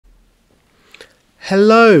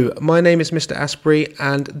Hello, my name is Mr. Asprey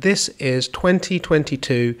and this is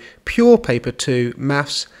 2022 Pure Paper 2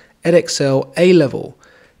 Maths EDEXCEL A-Level.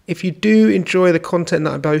 If you do enjoy the content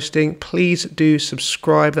that I'm posting, please do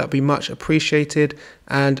subscribe, that would be much appreciated,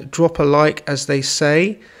 and drop a like as they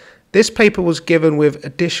say. This paper was given with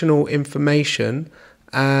additional information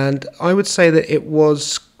and I would say that it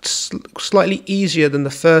was slightly easier than the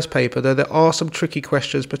first paper, though there are some tricky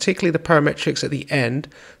questions, particularly the parametrics at the end,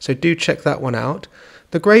 so do check that one out.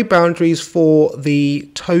 The grade boundaries for the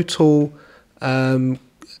total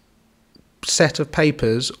set of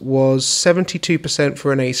papers was 72%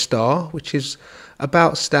 for an A star, which is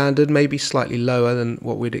about standard, maybe slightly lower than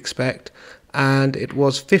what we'd expect, and it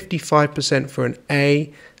was 55% for an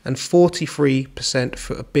A and 43%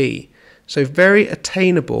 for a B. So very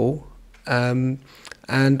attainable,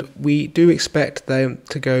 and we do expect them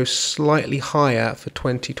to go slightly higher for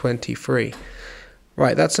 2023.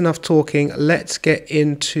 Right, that's enough talking. Let's get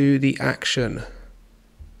into the action.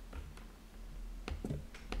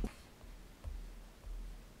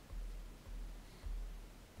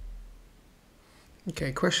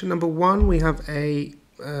 Okay, question number 1, we have a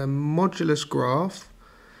modulus graph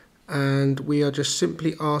and we are just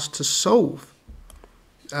simply asked to solve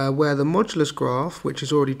where the modulus graph, which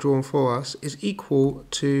is already drawn for us, is equal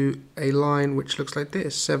to a line which looks like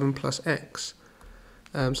this, 7 plus x.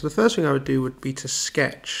 So the first thing I would do would be to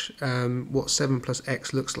sketch what 7 plus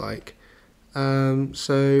x looks like.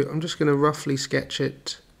 So I'm just going to roughly sketch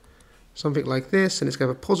it something like this, and it's going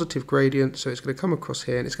to have a positive gradient, so it's going to come across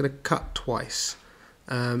here and it's going to cut twice,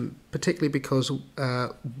 particularly because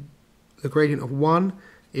the gradient of 1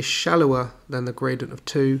 is shallower than the gradient of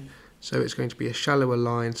 2, so it's going to be a shallower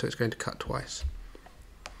line, so it's going to cut twice.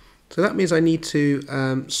 So that means I need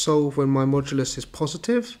to solve when my modulus is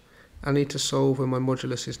positive. I need to solve when my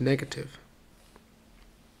modulus is negative.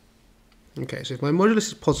 Okay, so if my modulus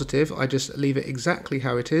is positive, I just leave it exactly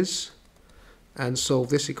how it is and solve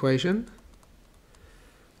this equation.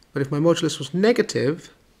 But if my modulus was negative,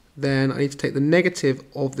 then I need to take the negative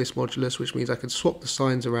of this modulus, which means I can swap the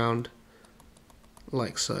signs around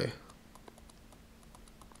like so.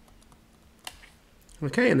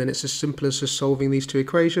 Okay, and then it's as simple as just solving these two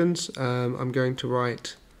equations. I'm going to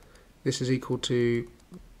write this is equal to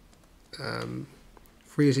 3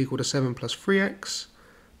 is equal to 7 plus 3x.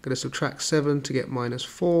 I'm going to subtract 7 to get minus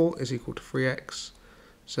 4 is equal to 3x.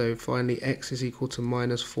 So finally x is equal to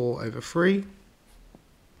minus 4 over 3.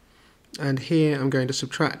 And here I'm going to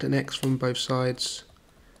subtract an x from both sides.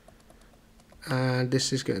 And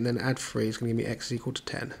this is going to then add 3 is going to give me x is equal to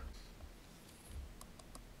 10.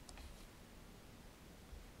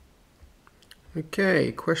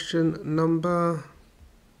 Okay, question number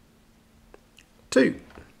 2.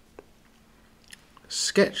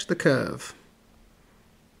 Sketch the curve.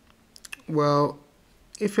 Well,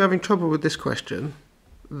 if you're having trouble with this question,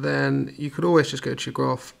 then you could always just go to your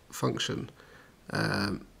graph function.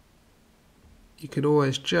 You could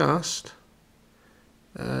always just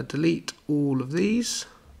delete all of these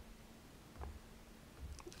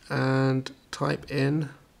and type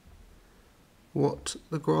in what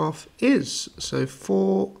the graph is. So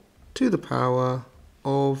 4 to the power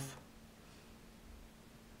of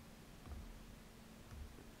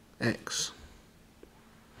x.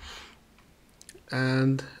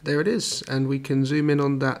 And there it is. And we can zoom in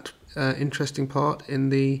on that interesting part in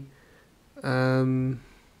the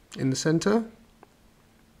center.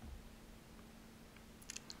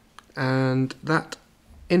 And that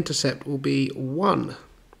intercept will be 1.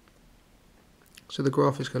 So the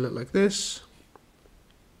graph is going to look like this.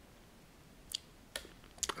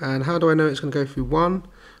 And how do I know it's going to go through 1?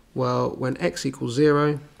 Well, when x equals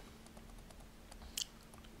 0,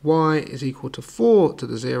 y is equal to 4 to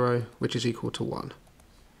the 0, which is equal to 1.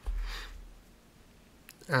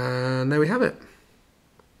 And there we have it.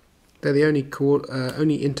 They're the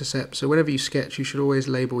only intercepts, so whenever you sketch you should always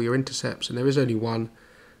label your intercepts, and there is only one,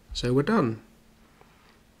 so we're done.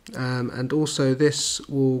 And also this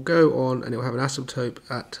will go on and it will have an asymptote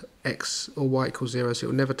at x or y equals 0, so it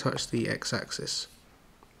will never touch the x-axis.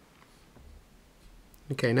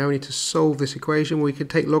 Okay, now we need to solve this equation. We can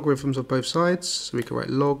take logarithms of both sides, so we can write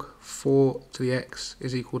log 4 to the x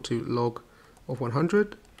is equal to log of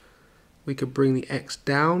 100. We could bring the x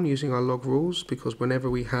down using our log rules, because whenever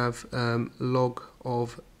we have log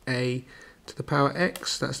of a to the power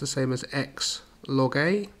x, that's the same as x log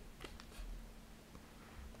a.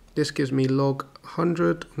 This gives me log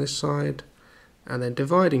 100 on this side, and then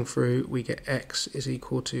dividing through we get x is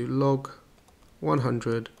equal to log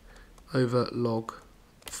 100 over log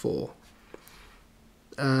 4.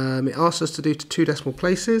 It asks us to do to 2 decimal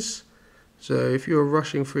places, So if you're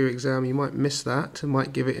rushing through your exam, you might miss that and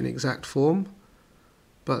might give it in exact form,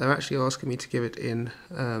 but they're actually asking me to give it in,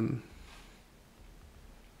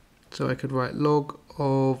 so I could write log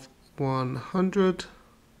of 100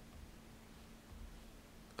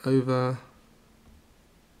 over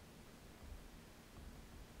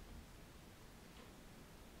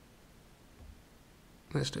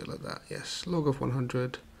let's do it like that, yes, log of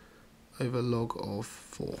 100 over log of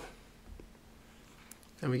 4.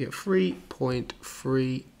 And we get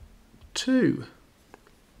 3.32.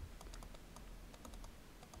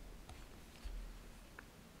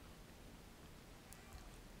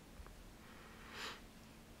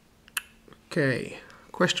 Okay,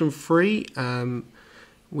 question 3.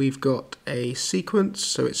 We've got a sequence,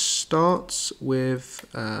 so it starts with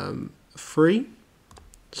 3.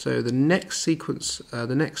 So the next sequence,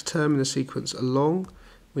 the next term in the sequence along,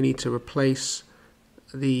 we need to replace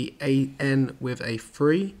the an with a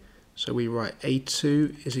 3. So we write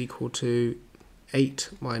a2 is equal to 8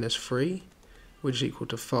 minus 3, which is equal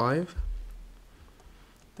to 5.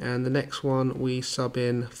 And the next one we sub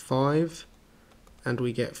in 5 and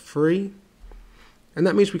we get 3. And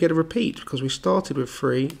that means we get a repeat because we started with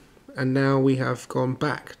 3 and now we have gone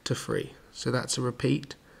back to 3. So that's a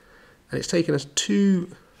repeat. And it's taken us 2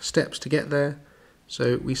 steps to get there.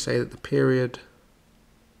 So we say that the period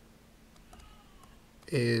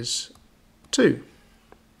is 2.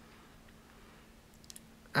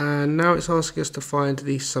 And now it's asking us to find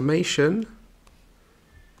the summation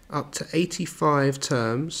up to 85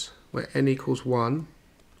 terms where n equals 1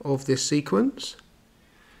 of this sequence.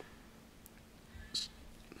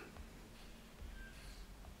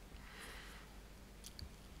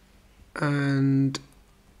 And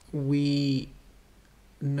we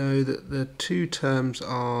know that the 2 terms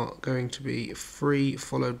are going to be 3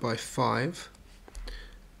 followed by 5.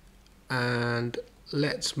 And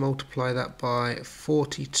let's multiply that by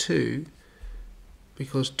 42,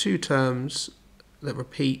 because 2 terms that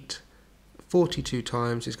repeat 42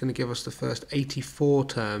 times is going to give us the first 84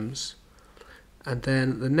 terms, and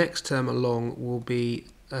then the next term along will be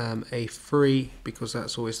a 3, because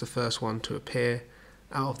that's always the first one to appear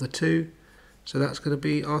out of the 2. So that's going to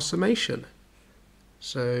be our summation.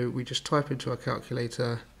 So we just type into our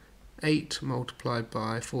calculator 8 multiplied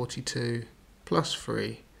by 42 plus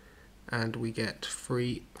 3, and we get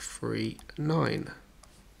 339.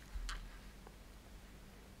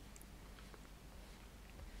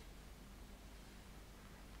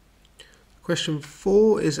 Question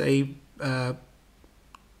 4 is a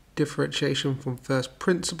differentiation from first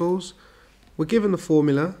principles. We're given the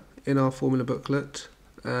formula in our formula booklet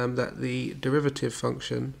that the derivative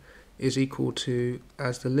function is equal to,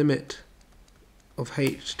 as the limit of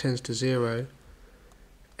h tends to 0,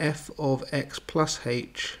 f of x plus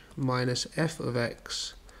h minus f of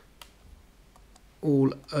x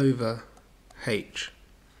all over h.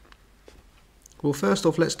 Well, first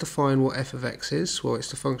off, let's define what f of x is. Well, it's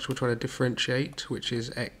the function we're trying to differentiate, which is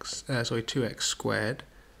 2x squared.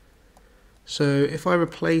 So if I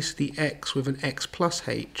replace the x with an x plus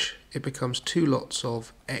h, it becomes 2 lots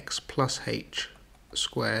of x plus h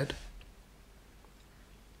squared.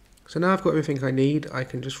 So now I've got everything I need. I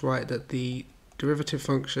can just write that the derivative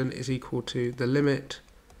function is equal to the limit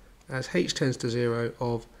as h tends to 0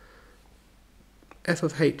 of f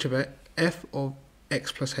of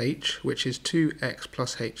x plus h, which is 2x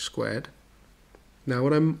plus h squared. Now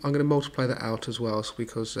what I'm going to multiply that out as well,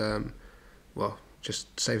 because well,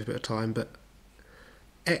 just save a bit of time, but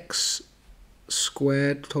x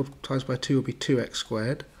squared times by 2 will be 2x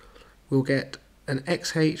squared. We'll get an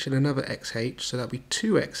xh and another xh, so that'll be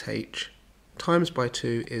 2xh times by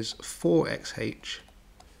 2 is 4xh,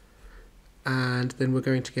 and then we're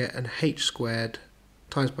going to get an h squared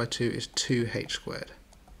times by 2 is 2h squared.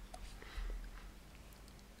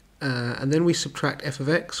 And then we subtract f of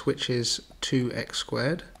x, which is 2x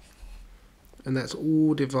squared, and that's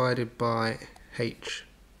all divided by h.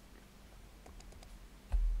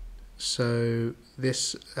 So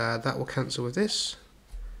this that will cancel with this,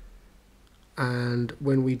 and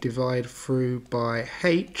when we divide through by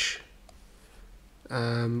h,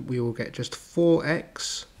 we will get just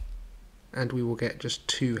 4x, and we will get just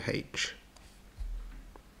 2h.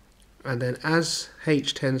 And then as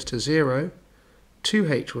h tends to 0,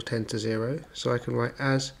 2h will tend to 0, so I can write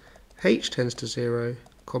as h tends to 0,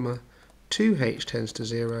 comma 2h tends to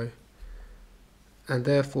 0, and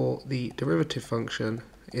therefore the derivative function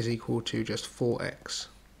is equal to just 4x.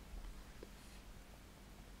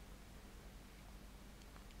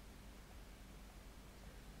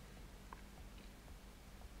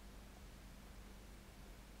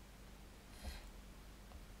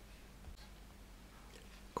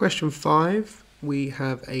 Question 5, we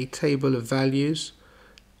have a table of values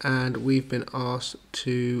and we've been asked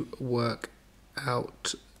to work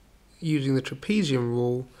out, using the Trapezium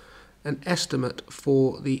Rule, an estimate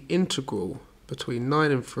for the integral between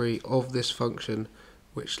 9 and 3 of this function,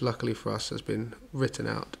 which luckily for us has been written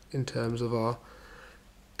out in terms of our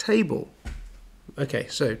table. Okay,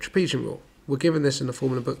 so Trapezium Rule. We're given this in the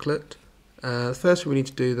formula booklet. The first thing we need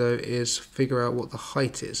to do though is figure out what the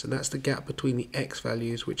height is, and that's the gap between the x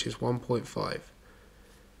values, which is 1.5.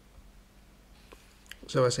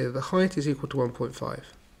 So I say that the height is equal to 1.5.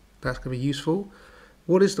 That's going to be useful.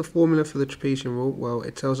 What is the formula for the Trapezium Rule? Well,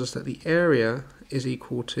 it tells us that the area is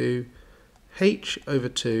equal to h over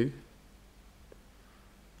 2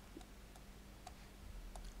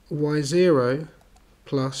 y0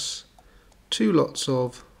 plus 2 lots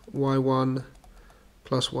of y1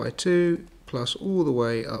 plus y2 plus all the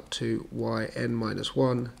way up to yn minus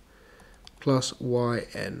 1 plus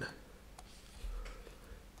yn.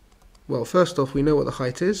 Well, first off, we know what the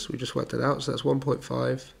height is. We just worked it out, so that's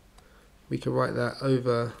 1.5. We can write that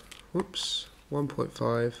over,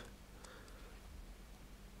 1.5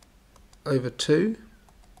 over 2.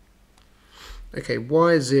 Okay,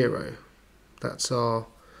 y0, that's our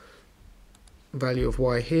value of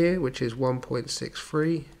y here, which is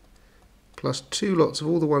 1.63, plus 2 lots of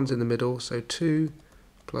all the ones in the middle, so 2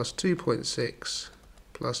 plus 2.6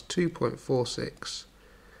 plus 2.46,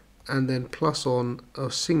 and then plus on a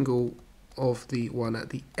single of the one at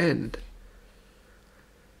the end.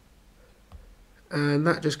 And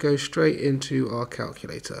that just goes straight into our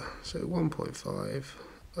calculator. So 1.5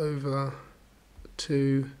 over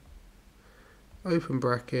 2, open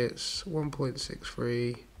brackets,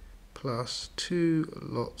 1.63 plus 2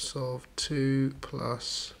 lots of 2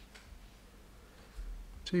 plus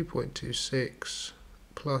 2.26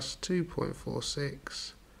 plus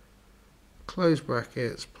 2.46, close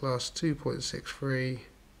brackets, plus 2.63,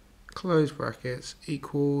 close brackets,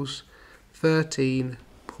 equals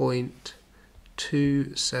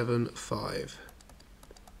 13.275.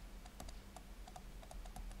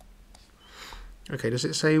 Okay, does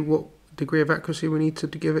it say what degree of accuracy we need to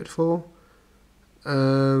give it for?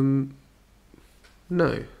 No,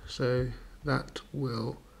 so that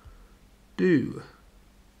will do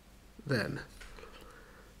then.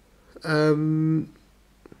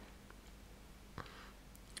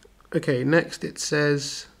 Okay, next it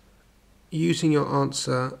says, using your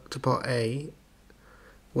answer to part A,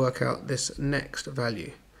 work out this next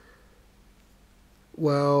value.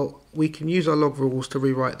 Well, we can use our log rules to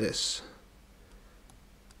rewrite this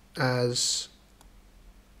as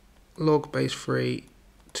log base 3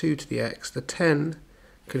 2 to the x. The 10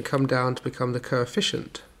 can come down to become the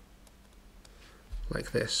coefficient,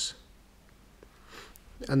 like this.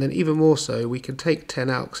 And then even more so, we can take 10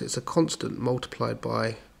 out because it's a constant multiplied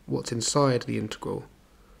by what's inside the integral.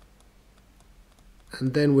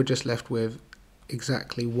 And then we're just left with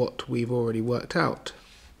exactly what we've already worked out.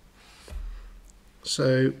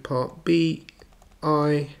 So part B,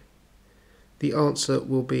 I, the answer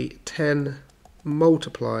will be 10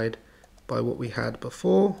 multiplied by what we had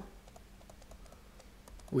before,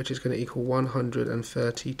 which is going to equal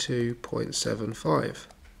 132.75.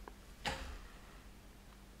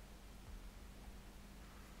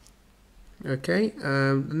 Okay,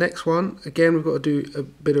 the next one, again we've got to do a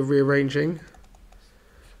bit of rearranging.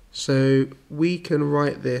 So we can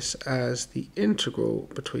write this as the integral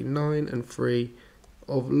between 9 and 3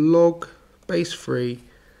 of log base 3.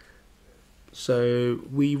 So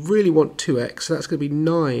we really want 2x, so that's going to be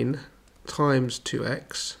 9 times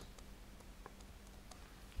 2x.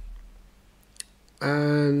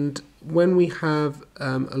 And when we have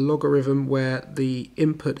a logarithm where the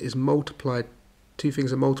input is multiplied, two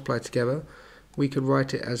things are multiplied together, we can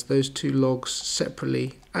write it as those two logs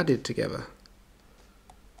separately added together.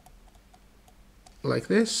 Like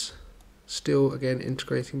this, still again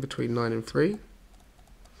integrating between 9 and 3.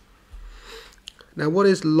 Now what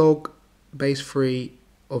is log base 3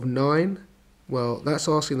 of 9? Well, that's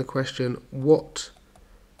asking the question, what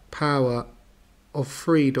power of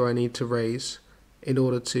 3 do I need to raise in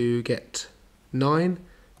order to get 9?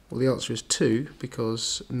 Well, the answer is 2,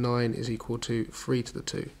 because 9 is equal to 3 to the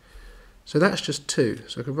 2. So that's just 2.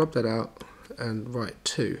 So I can rub that out and write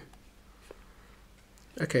 2.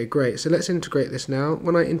 Okay, great. So let's integrate this now.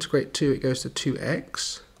 When I integrate 2, it goes to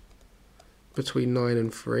 2x between 9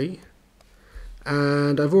 and 3.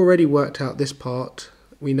 And I've already worked out this part.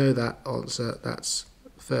 We know that answer. That's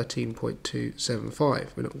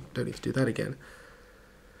 13.275. We don't need to do that again.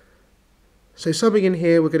 So summing in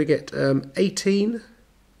here, we're going to get 18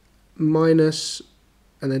 minus,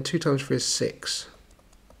 and then 2 times 3 is 6.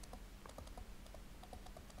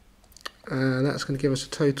 and that's going to give us a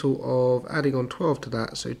total of, adding on 12 to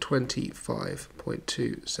that, so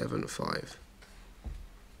 25.275.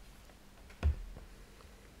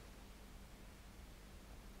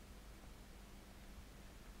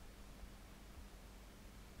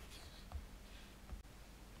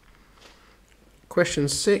 Question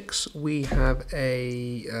 6, we have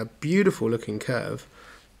a beautiful looking curve,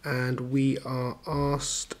 and we are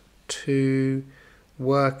asked to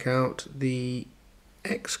work out the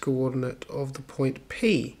x-coordinate of the point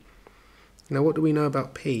P. Now what do we know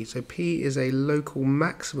about P? So P is a local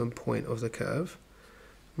maximum point of the curve,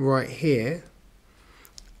 right here,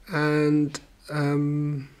 and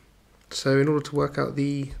so in order to work out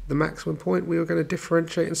the maximum point, we are going to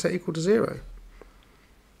differentiate and set equal to 0.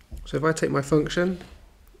 So if I take my function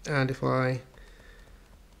and if I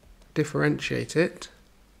differentiate it,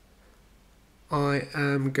 I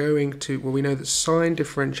am going to, well, we know that sine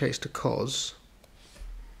differentiates to cos,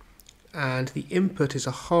 and the input is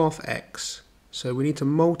a half x, so we need to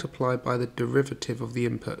multiply by the derivative of the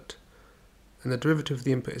input, and the derivative of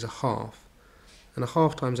the input is a half, and a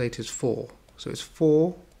half times 8 is 4, so it's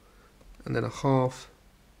 4 and then a half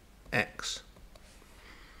x.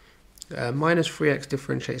 Minus 3x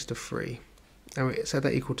differentiates to 3, and we set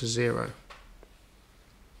that equal to 0.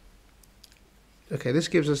 Okay, this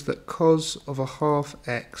gives us that cos of a half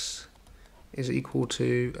x is equal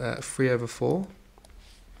to 3 over 4.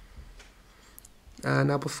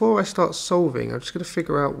 Now before I start solving, I'm just going to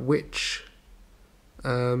figure out which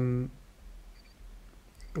point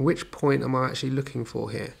am I actually looking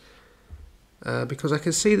for here, because I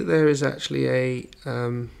can see that there is actually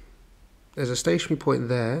there's a stationary point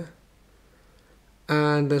there,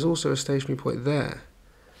 and there's also a stationary point there.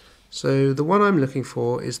 So the one I'm looking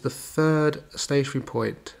for is the third stationary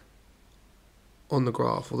point on the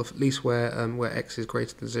graph, or at least where x is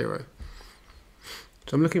greater than 0.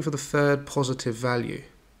 So I'm looking for the third positive value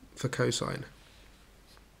for cosine.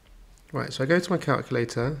 Right, so I go to my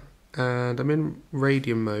calculator and I'm in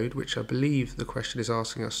radian mode, which I believe the question is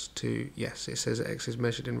asking us to, yes, it says that x is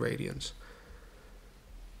measured in radians.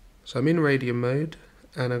 So I'm in radian mode,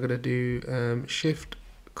 and I'm going to do shift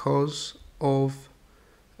cos of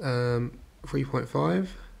 3.5,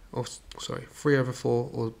 or sorry, 3 over 4,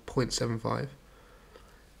 or 0.75.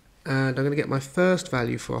 And I'm going to get my first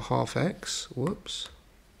value for a half x. Whoops.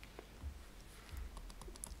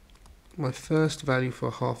 My first value for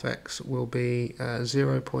a half x will be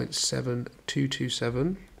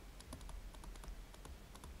 0.7227.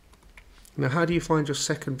 Now, how do you find your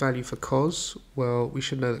second value for cos? Well, we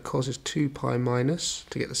should know that cos is 2 pi minus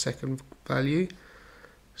to get the second value.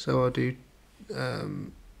 So I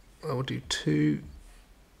will do 2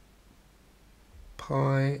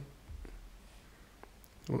 pi,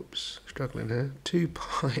 whoops, struggling here, 2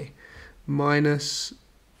 pi minus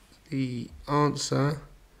the answer.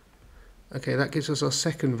 Okay, that gives us our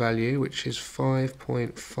second value, which is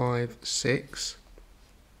 5.56.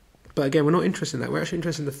 But again, we're not interested in that, we're actually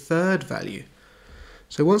interested in the third value.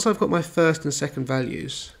 So once I've got my first and second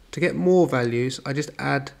values, to get more values, I just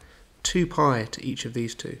add 2 pi to each of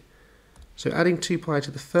these two. So adding 2 pi to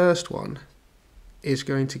the first one is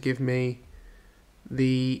going to give me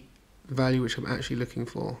the value which I'm actually looking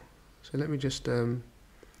for. So let me just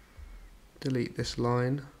delete this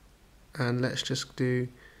line, and let's just do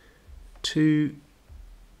 2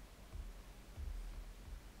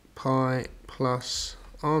 pi plus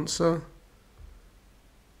answer,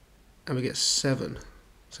 and we get 7.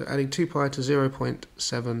 So adding 2 pi to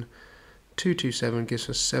 0.7227 gives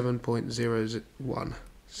us 7.01.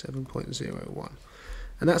 7.01,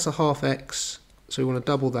 and that's a half x, so we want to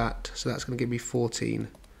double that, so that's going to give me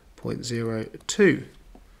 14.02.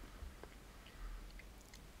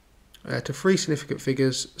 To three significant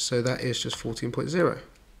figures, so that is just 14.0.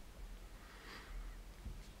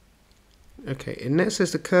 Okay, it next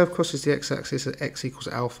says the curve crosses the x-axis at x equals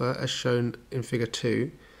alpha, as shown in figure 2.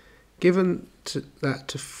 Given that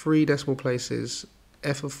to 3 decimal places,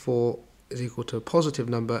 f of 4 is equal to a positive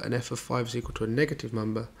number and f of 5 is equal to a negative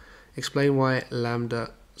number, explain why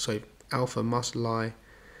alpha must lie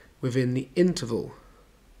within the interval.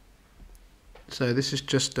 So this is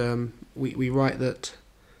just, we write that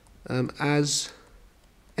as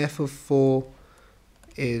f of 4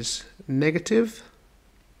 is negative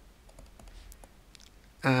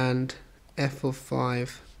and f of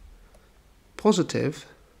 5 positive,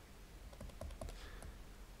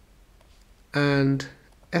 and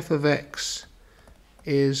f of x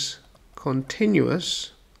is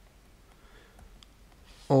continuous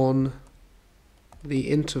on the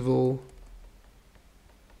interval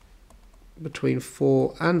between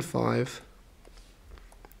 4 and 5,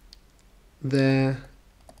 there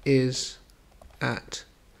is at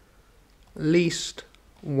least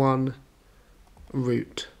one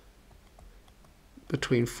root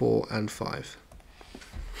between 4 and 5.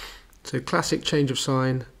 So classic change of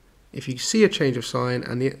sign. If you see a change of sign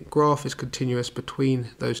and the graph is continuous between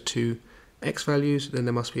those two x values, then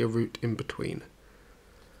there must be a root in between.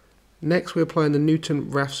 Next, we're applying the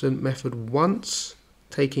Newton-Raphson method once,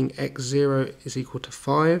 taking x0 is equal to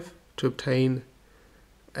 5 to obtain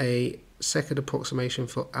a second approximation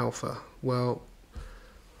for alpha. Well,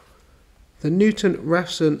 the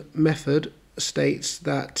Newton-Raphson method states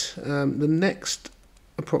that the next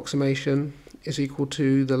approximation is equal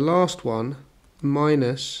to the last one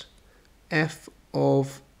minus f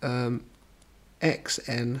of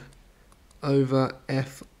xn over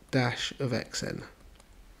f dash of xn.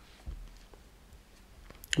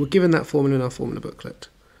 We're given that formula in our formula booklet.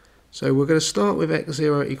 So we're going to start with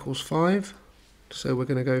x0 equals 5. So we're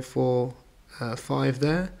going to go for 5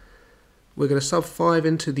 there. We're going to sub 5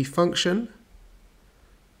 into the function,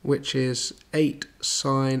 which is 8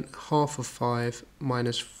 sine half of 5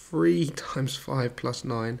 minus 3 times 5 plus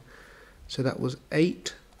 9. So that was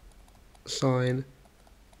 8 sine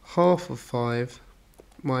half of 5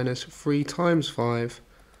 minus 3 times 5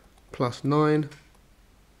 plus 9,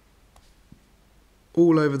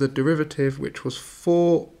 all over the derivative, which was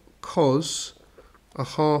 4 cos a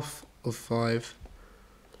half of 5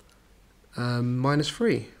 minus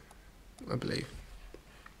 3, I believe.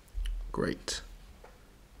 Great.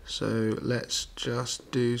 So let's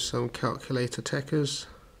just do some calculator techers,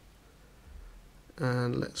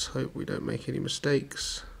 and let's hope we don't make any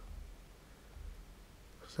mistakes.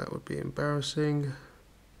 That would be embarrassing.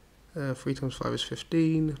 3 times 5 is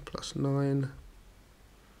 15, plus 9,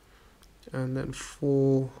 and then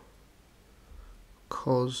 4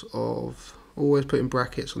 cos of, always put in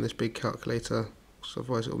brackets on this big calculator, because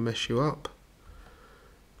otherwise it will mess you up.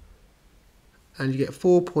 And you get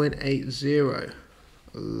 4.80.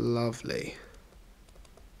 Lovely.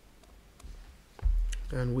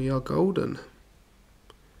 And we are golden.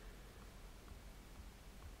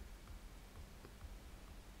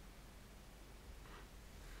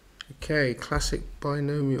 Okay, classic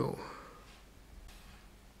binomial.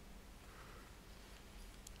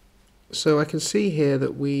 So I can see here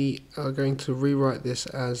that we are going to rewrite this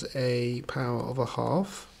as a power of a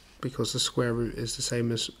half, because the square root is the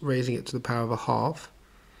same as raising it to the power of a half.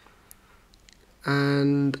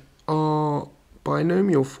 And our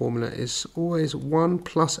binomial formula is always 1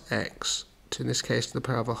 plus x, to in this case to the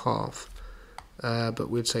power of a half, but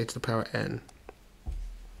we'd say to the power n.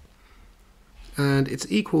 And it's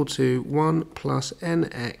equal to 1 plus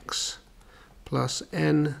nx plus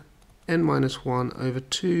n minus 1 over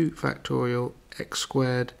 2 factorial x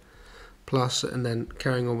squared plus, and then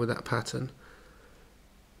carrying on with that pattern.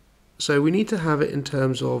 So we need to have it in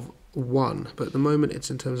terms of 1, but at the moment it's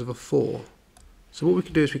in terms of a 4. So what we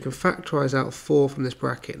can do is we can factorise out 4 from this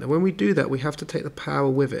bracket. Now when we do that, we have to take the power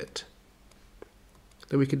with it.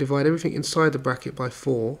 Then we can divide everything inside the bracket by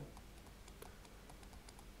 4.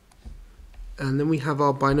 And then we have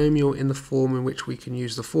our binomial in the form in which we can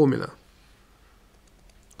use the formula.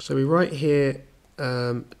 So we write here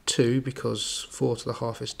 2, because 4 to the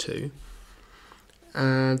half is 2.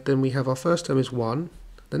 And then we have our first term is 1.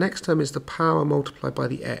 The next term is the power multiplied by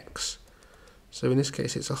the x. So in this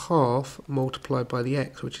case it's a half multiplied by the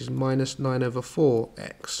x, which is minus 9 over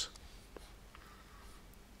 4x.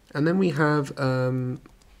 And then we have n,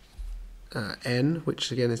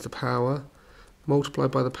 which again is the power,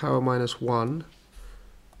 multiplied by the power minus 1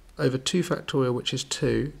 over 2 factorial, which is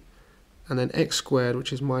 2, and then x squared,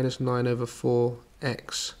 which is minus 9 over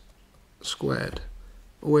 4x squared.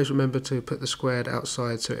 Always remember to put the squared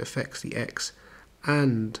outside so it affects the x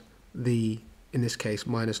and the, in this case,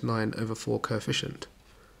 minus 9 over 4 coefficient.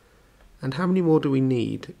 And how many more do we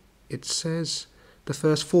need? It says the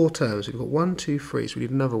first 4 terms. We've got 1, 2, 3, so we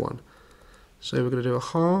need another one. So we're going to do a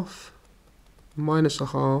half, minus a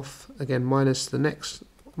half, again minus the next,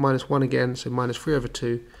 minus 1 again, so minus 3 over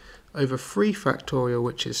 2, over 3 factorial,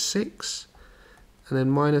 which is 6, and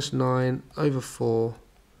then minus 9 over 4,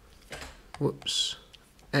 whoops,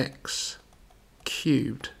 x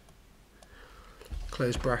cubed,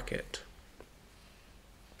 close bracket.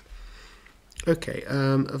 Okay,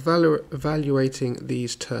 evaluating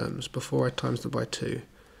these terms before I times them by 2.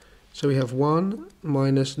 So we have 1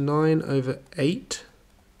 minus 9 over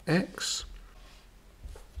 8x,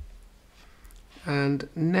 and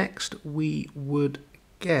next we would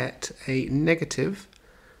get a negative,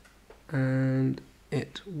 and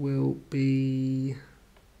it will be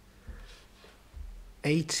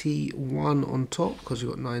 81 on top, because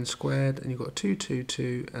you've got 9 squared, and you've got 2, 2,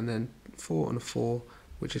 2, and then 4 and a 4,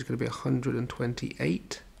 which is going to be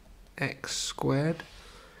 128 x squared.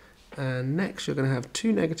 And next you're going to have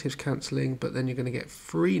two negatives cancelling, but then you're going to get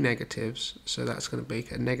three negatives, so that's going to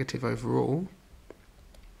make a negative overall.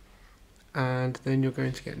 And then you're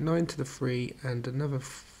going to get 9 to the 3 and another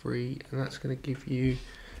 3, and that's going to give you,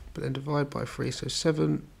 but then divide by 3, so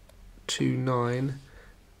 7 to 9,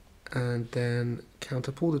 and then count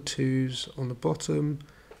up all the 2's on the bottom,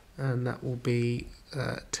 and that will be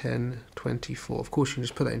 10, 24. Of course you can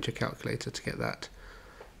just put that into your calculator to get that.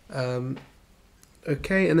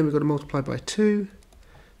 Okay, and then we've got to multiply by 2,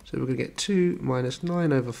 so we're going to get 2 minus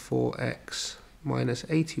 9 over 4x minus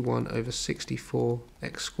 81 over 64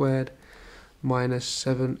 x squared minus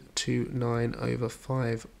 7 to 9 over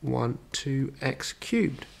 512 x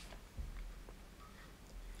cubed.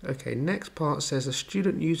 Okay, next part says a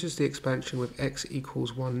student uses the expansion with x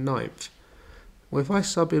equals 1/9. Well, if I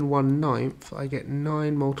sub in 1/9, I get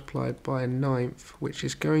 9 multiplied by 1/9, which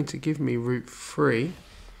is going to give me root 3.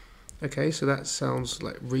 Okay, so that sounds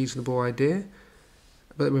like a reasonable idea.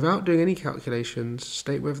 But without doing any calculations,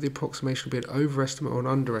 state whether the approximation will be an overestimate or an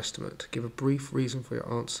underestimate. Give a brief reason for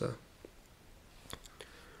your answer.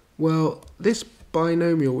 Well, this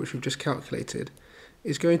binomial which we've just calculated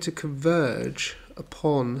is going to converge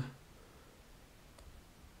upon,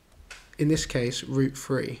 in this case, root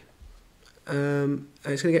 3. And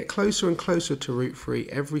it's going to get closer and closer to root 3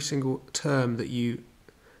 every single term that you,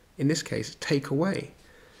 in this case, take away.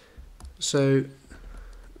 So,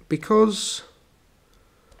 because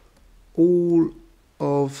all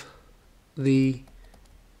of the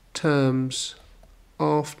terms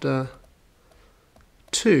after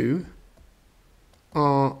 2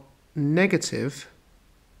 are negative,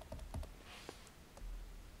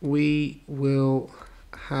 we will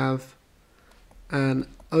have an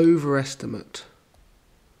overestimate.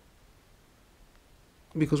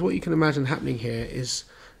 Because what you can imagine happening here is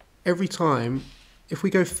every time, if we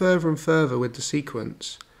go further and further with the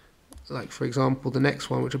sequence, like for example the next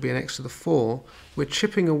one, which will be an x to the 4, we're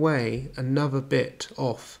chipping away another bit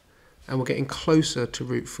off and we're getting closer to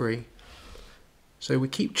root 3. So we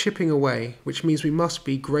keep chipping away, which means we must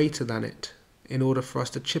be greater than it in order for us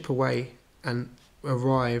to chip away and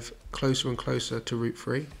arrive closer and closer to root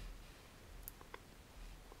 3.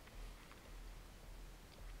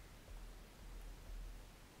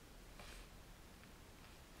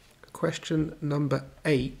 Question number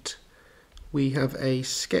 8. We have a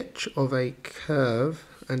sketch of a curve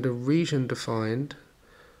and a region defined.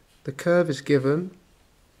 The curve is given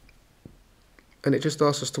and it just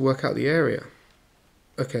asks us to work out the area.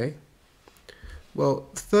 Okay. Well,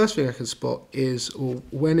 the first thing I can spot is, well,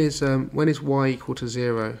 when is y equal to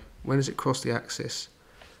 0? When does it cross the axis?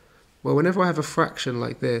 Well, whenever I have a fraction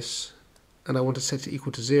like this and I want to set it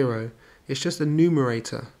equal to 0, it's just the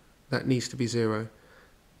numerator that needs to be 0.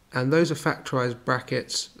 And those are factorised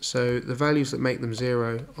brackets, so the values that make them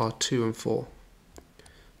 0 are 2 and 4.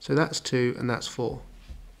 So that's 2 and that's 4.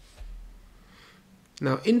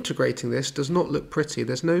 Now integrating this does not look pretty.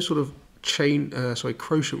 There's no sort of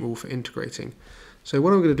quotient rule for integrating. So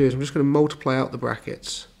what I'm going to do is I'm just going to multiply out the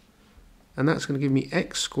brackets, and that's going to give me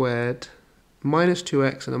x squared minus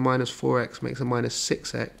 2x and a minus 4x makes a minus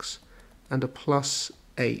 6x and a plus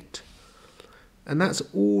 8, and that's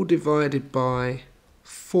all divided by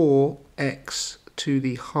 4x to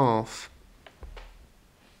the half.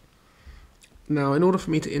 Now in order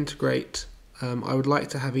for me to integrate, I would like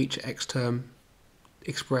to have each x term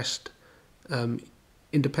expressed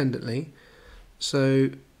independently. So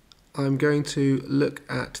I'm going to look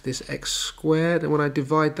at this x squared, and when I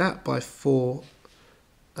divide that by 4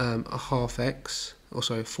 a half x, or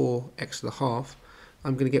sorry, 4x to the half,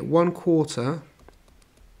 I'm going to get 1/4,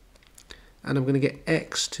 and I'm going to get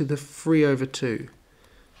x to the 3/2,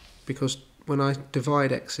 because when I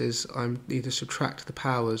divide x's, I need to subtract the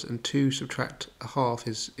powers, and 2 subtract a half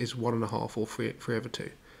is 1.5, or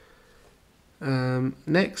 3/2.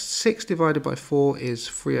 Next, 6 divided by 4 is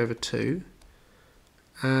 3/2,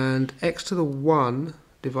 and x to the 1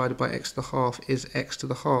 divided by x to the half is x to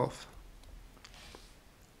the half.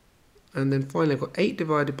 And then finally I've got 8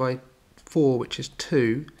 divided by 4, which is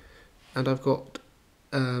 2, and I've got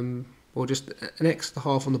well, just an x to the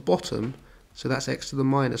half on the bottom, so that's x to the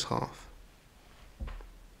minus half.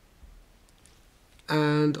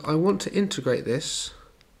 And I want to integrate this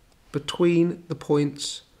between the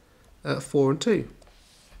points 4 and 2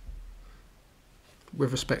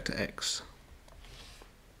 with respect to x.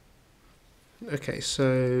 Okay,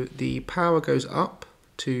 so the power goes up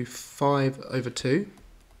to 5/2,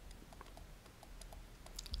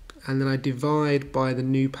 and then I divide by the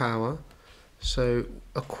new power, so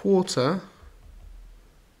 1/4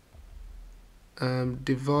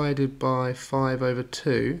 divided by 5 over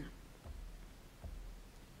 2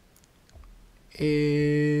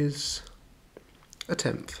 is a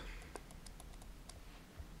tenth.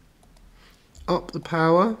 Up the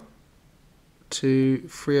power to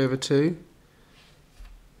 3 over 2,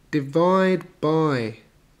 divide by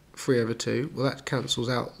 3 over 2, well that cancels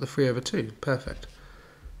out the 3 over 2, perfect.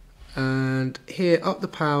 And here up the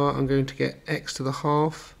power I'm going to get x to the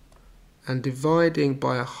half, and dividing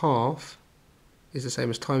by a half is the same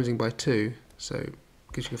as timesing by 2, so it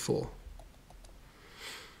gives you 4.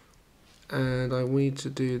 And I need to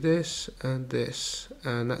do this, and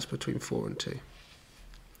that's between 4 and 2.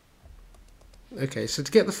 Okay, so to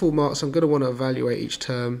get the full marks I'm going to want to evaluate each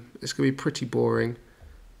term. It's going to be pretty boring,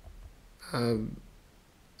 and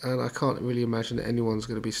I can't really imagine that anyone's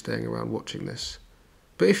going to be staying around watching this.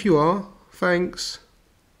 But if you are, thanks.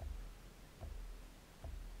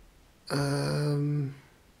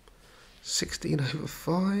 16 over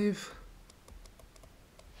 5.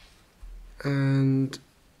 And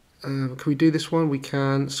can we do this one? We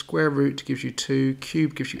can. Square root gives you 2,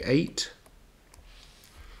 cube gives you 8.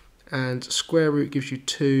 And square root gives you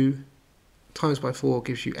 2, times by 4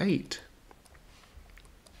 gives you 8.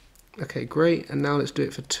 Okay, great. And now let's do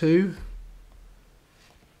it for 2.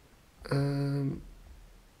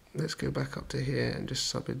 Let's go back up to here and just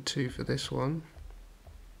sub in 2 for this one.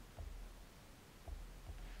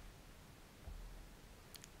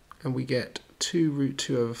 And we get 2 root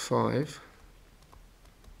 2 over 5.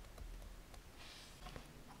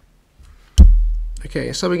 Okay,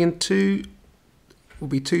 subbing in 2 will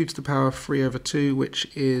be 2 to the power of 3 over 2, which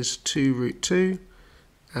is 2 root 2.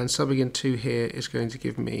 And subbing in 2 here is going to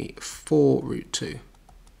give me 4 root 2.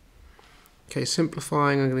 Okay,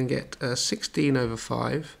 simplifying, I'm going to get 16 over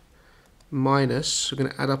 5 minus, we're going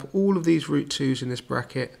to add up all of these root 2's in this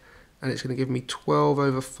bracket, and it's going to give me 12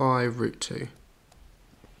 over 5 root 2.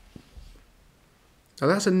 Now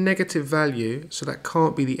that's a negative value, so that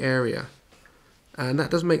can't be the area. And that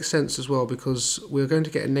does make sense as well, because we're going to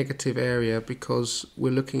get a negative area because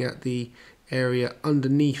we're looking at the area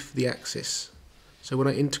underneath the axis. So when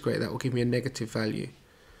I integrate, that will give me a negative value.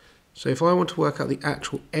 So if I want to work out the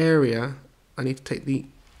actual area, I need to take the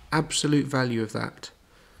absolute value of that.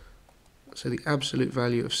 So the absolute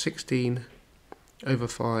value of 16 over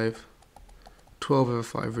 5, 12 over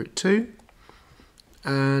 5 root 2.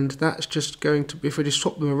 And that's just going to, if I just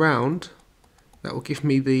swap them around, that will give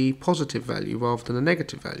me the positive value rather than a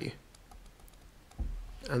negative value.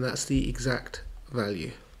 And that's the exact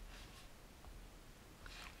value.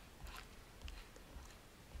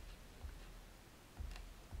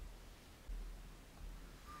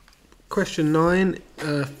 Question 9,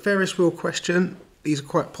 Ferris wheel question. These are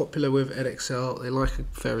quite popular with EDEXCEL. They like a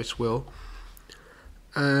Ferris wheel.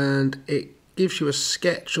 And it gives you a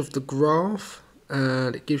sketch of the graph,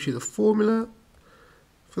 and it gives you the formula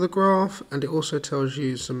for the graph, and it also tells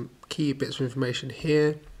you some key bits of information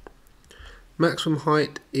here. Maximum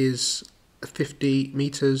height is 50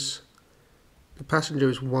 meters. The passenger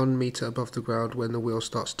is 1 meter above the ground when the wheel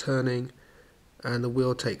starts turning, and the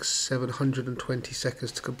wheel takes 720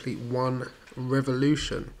 seconds to complete 1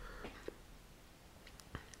 revolution.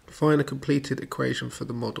 Find a completed equation for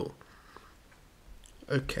the model.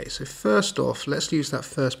 Okay, so first off, let's use that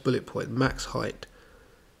first bullet point, max height.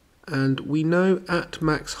 And we know at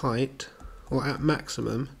max height, or at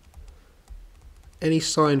maximum, any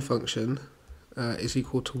sine function is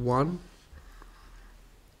equal to 1.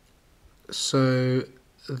 So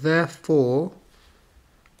therefore,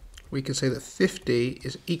 we can say that 50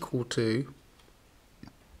 is equal to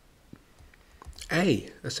a,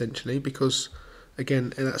 essentially, because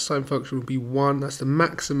again, that sine function would be 1. That's the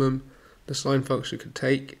maximum the sine function could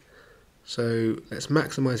take. So let's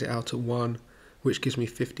maximize it out at 1, which gives me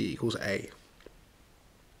 50 equals a.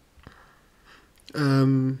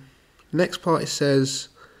 Next part, it says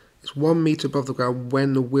it's 1 meter above the ground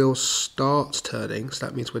when the wheel starts turning, so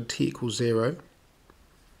that means when t equals 0.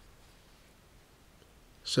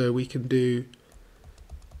 So we can do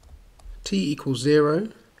t equals 0,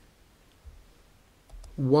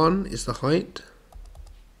 1 is the height,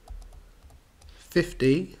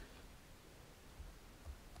 50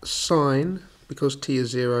 sine, because t is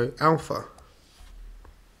 0, alpha.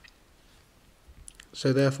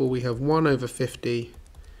 So therefore we have 1 over 50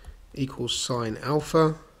 equals sine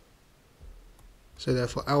alpha. So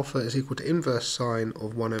therefore alpha is equal to inverse sine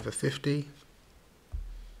of 1 over 50.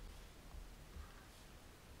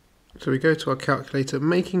 So we go to our calculator,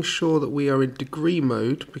 making sure that we are in degree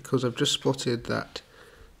mode, because I've just spotted that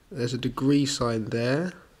there's a degree sign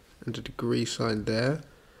there and a degree sign there.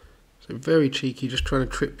 So very cheeky, just trying to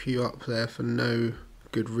trip you up there for no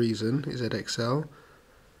good reason, is EDEXCEL.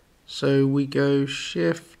 So we go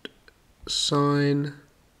shift, sign,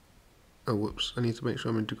 oh whoops, I need to make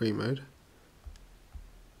sure I'm in degree mode.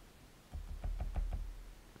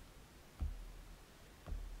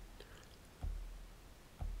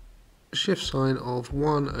 Shift sign of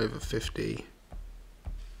 1 over 50.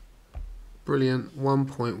 Brilliant,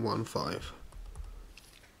 1.15.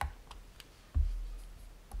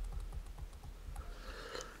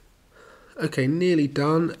 Okay, nearly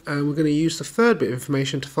done, and we're going to use the third bit of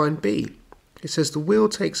information to find B. It says the wheel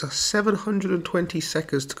takes us 720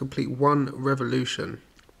 seconds to complete one revolution.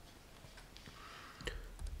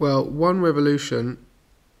 Well, one revolution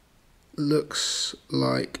looks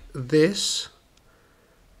like this,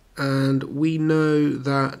 and we know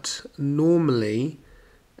that normally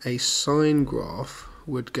a sine graph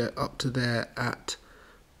would get up to there at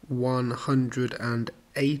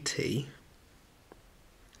 180.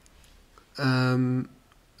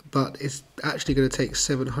 But it's actually going to take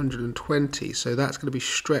 720, so that's going to be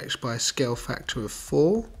stretched by a scale factor of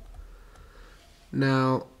 4.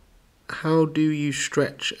 Now, how do you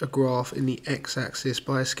stretch a graph in the x-axis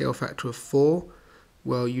by a scale factor of 4?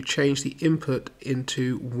 Well, you change the input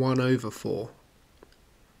into 1 over 4.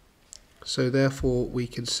 So therefore we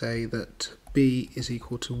can say that b is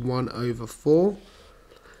equal to 1 over 4,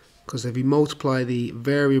 because if we multiply the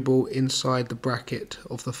variable inside the bracket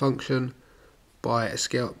of the function by a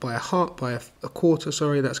quarter,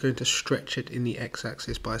 that's going to stretch it in the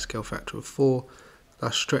x-axis by a scale factor of 4,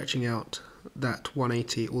 thus stretching out that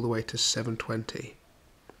 180 all the way to 720.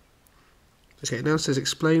 Okay, now it says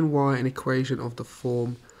explain why an equation of the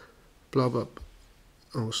form blah blah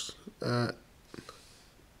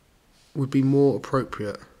would be more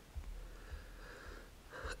appropriate.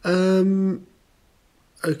 Okay,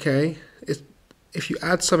 if you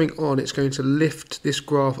add something on, it's going to lift this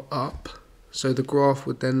graph up. So the graph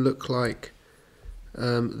would then look like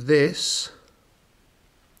this,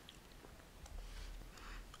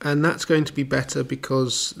 and that's going to be better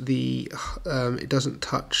because it doesn't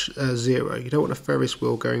touch 0. You don't want a Ferris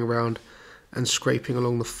wheel going around and scraping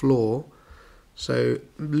along the floor. So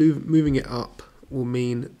moving it up will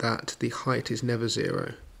mean that the height is never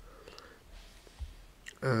 0.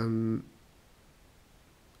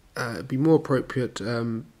 It'd be more appropriate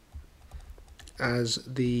as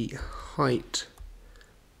the height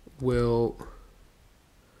will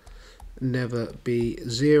never be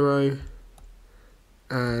 0,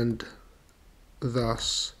 and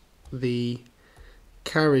thus the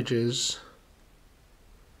carriages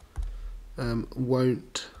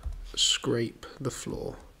won't scrape the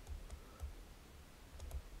floor.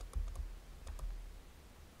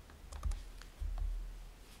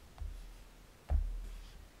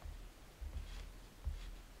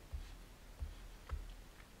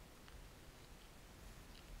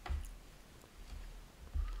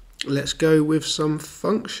 Let's go with some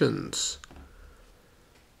functions.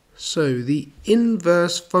 So the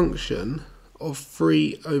inverse function of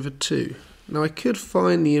 3 over 2. Now I could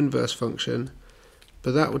find the inverse function,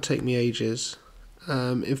 but that would take me ages.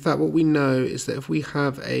 In fact, what we know is that if we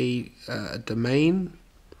have a domain,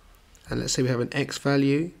 and let's say we have an x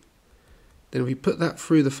value, then if we put that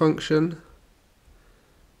through the function,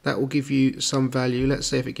 that will give you some value. Let's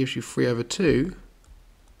say if it gives you 3 over 2,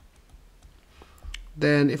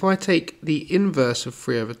 then if I take the inverse of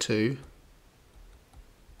 3 over 2,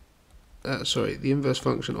 the inverse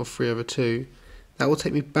function of 3 over 2, that will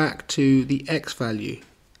take me back to the x value.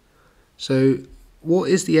 So what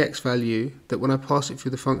is the x value that when I pass it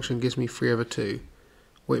through the function gives me 3 over 2?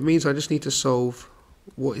 Well, it means I just need to solve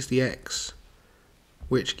what is the x,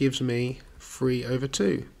 which gives me 3 over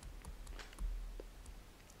 2.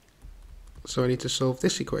 So I need to solve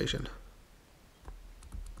this equation.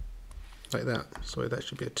 Like that. Sorry, that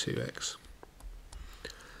should be a 2x.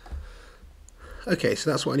 Okay, so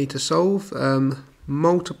that's what I need to solve.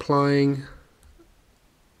 Multiplying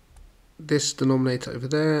this denominator over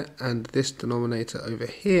there and this denominator over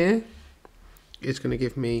here is going to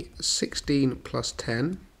give me 16 plus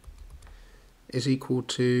 10 is equal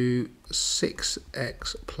to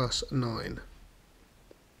 6x plus 9.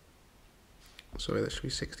 Sorry, that should be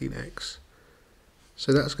 16x.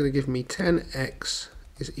 So that's going to give me 10x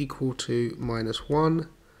is equal to minus 1,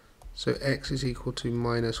 so x is equal to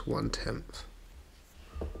minus 1/10.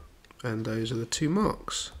 And those are the 2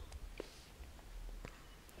 marks.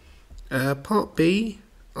 Part B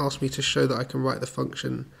asks me to show that I can write the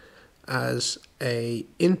function as a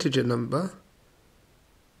integer number,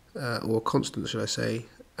 or constant should I say,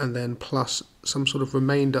 and then plus some sort of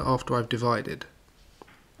remainder after I've divided.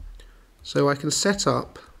 So I can set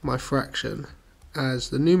up my fraction as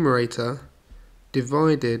the numerator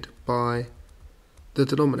divided by the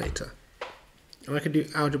denominator. And I can do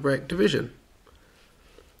algebraic division.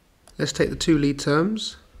 Let's take the two lead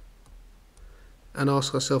terms and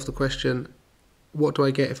ask ourselves the question, what do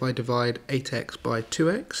I get if I divide 8x by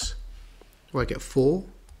 2x? Well, I get 4.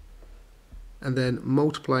 And then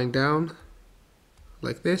multiplying down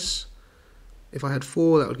like this, if I had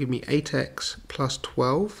 4, that would give me 8x plus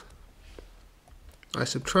 12. I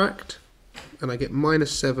subtract and I get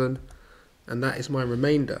minus 7, and that is my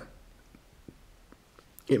remainder.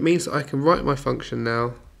 It means that I can write my function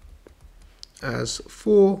now as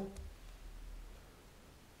 4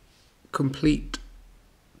 complete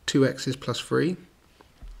 2x's plus 3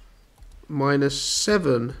 minus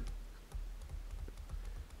 7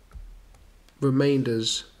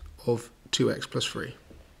 remainders of 2x plus 3.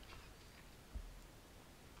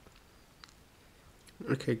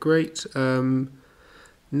 Okay, great.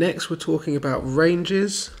 Next we're talking about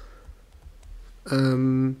ranges.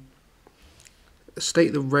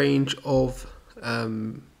 State the range of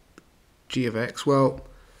g of x. Well,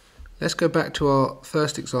 let's go back to our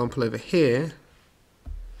first example over here.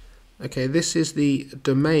 Okay, this is the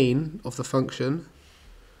domain of the function,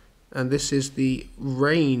 and this is the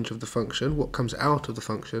range of the function, what comes out of the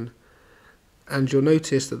function. And you'll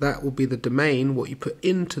notice that that will be the domain, what you put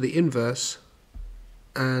into the inverse,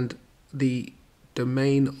 and the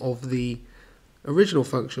domain of the original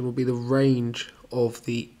function will be the range of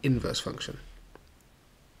the inverse function.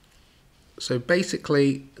 So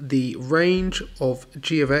basically the range of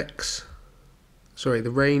g of x,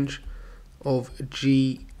 the range of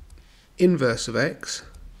g inverse of x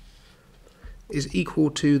is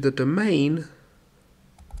equal to the domain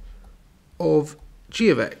of g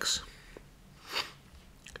of x,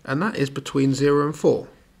 and that is between 0 and 4.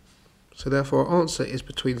 So therefore our answer is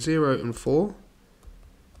between 0 and 4,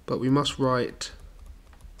 but we must write,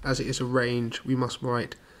 as it is a range, we must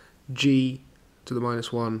write g to the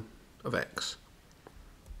minus 1 of x,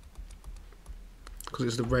 because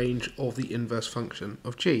it's the range of the inverse function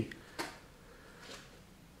of g.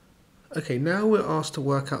 Okay, now we're asked to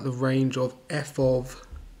work out the range of f of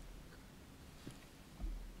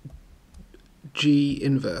g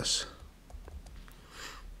inverse.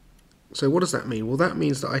 So what does that mean? Well, that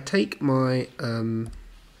means that I take my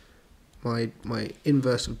my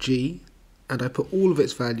inverse of g and I put all of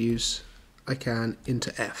its values I can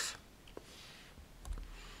into f.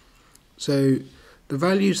 So the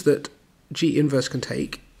values that g inverse can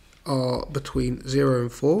take are between 0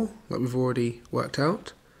 and 4, like we've already worked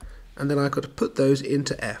out, and then I've got to put those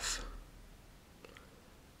into f.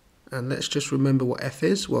 And let's just remember what f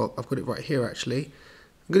is. Well, I've got it right here actually.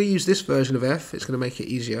 I'm going to use this version of f, it's going to make it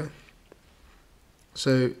easier.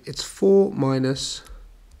 So it's 4 minus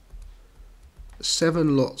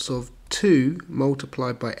 7 lots of 2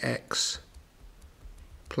 multiplied by x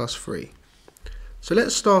plus 3. So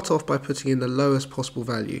let's start off by putting in the lowest possible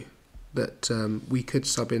value that we could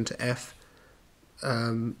sub into f,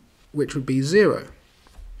 which would be 0.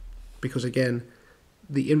 Because again,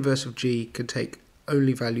 the inverse of g can take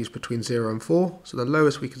only values between 0 and 4, so the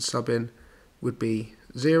lowest we could sub in would be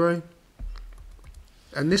 0.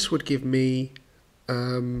 And this would give me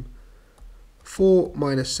 4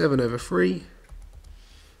 minus 7 over 3,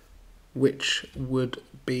 which would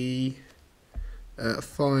be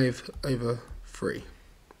 5 over 3.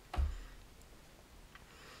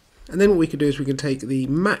 And then what we can do is we can take the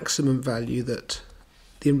maximum value that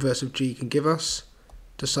the inverse of g can give us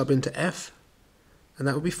to sub into f, and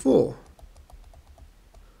that would be 4.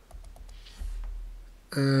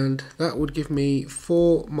 And that would give me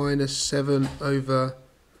 4 minus 7 over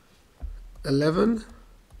 11,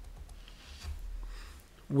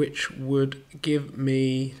 which would give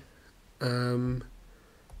me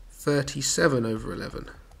 37 over 11.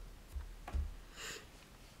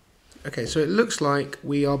 Okay, so it looks like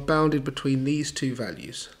we are bounded between these two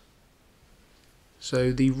values.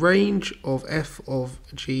 So the range of f of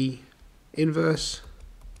g inverse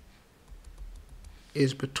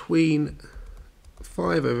is between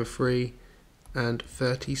 5 over 3 and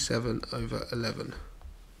 37 over 11.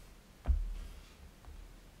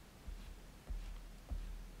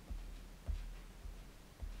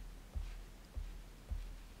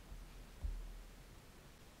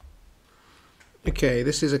 Okay,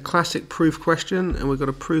 this is a classic proof question, and we've got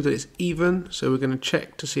to prove that it's even, so we're going to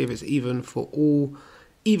check to see if it's even for all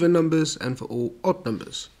even numbers and for all odd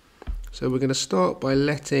numbers. So we're going to start by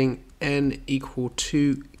letting n equal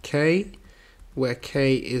 2k, where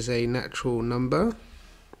k is a natural number,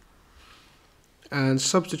 and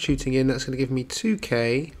substituting in, that's going to give me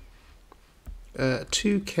 2k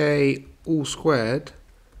all squared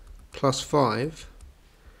plus 5,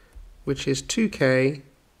 which is 2k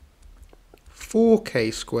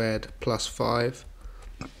 4k squared plus 5,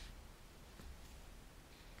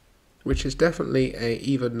 which is definitely an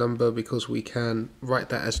even number because we can write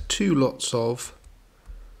that as two lots of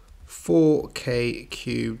 4k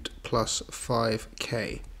cubed plus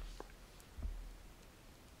 5k.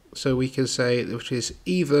 So we can say which is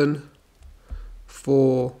even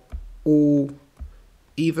for all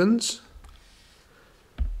evens,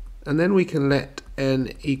 and then we can let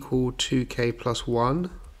n equal 2k plus 1,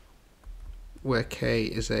 where k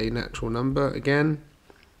is a natural number again.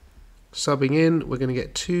 Subbing in, we're going to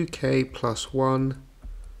get 2k plus 1,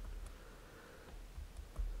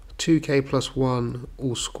 2k plus 1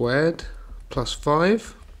 all squared plus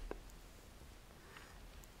 5.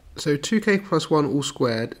 So 2k plus 1 all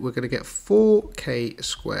squared, we're going to get 4k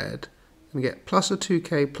squared. We're going to get plus a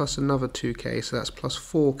 2k plus another 2k, so that's plus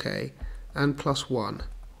 4k, and plus 1.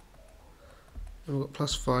 And we've got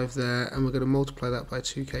plus 5 there, and we're going to multiply that by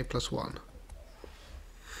 2k plus 1.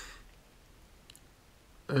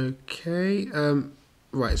 Okay,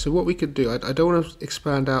 right, so what we could do, I don't want to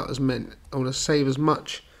expand out as many, I want to save as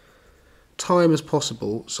much time as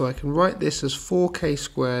possible, so I can write this as 4k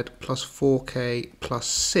squared plus 4k plus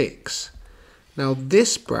 6. Now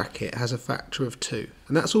this bracket has a factor of 2,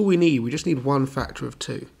 and that's all we need. We just need one factor of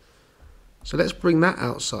 2. So let's bring that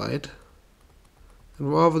outside, and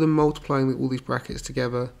rather than multiplying all these brackets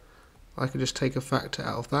together, I can just take a factor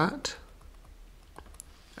out of that,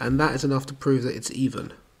 and that is enough to prove that it's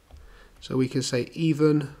even. So we can say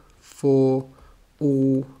even for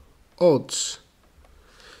all odds.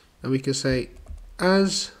 And we can say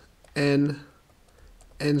as n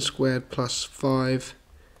squared plus 5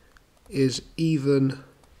 is even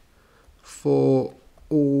for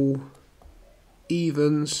all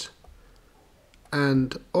evens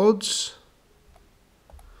and odds,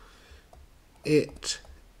 it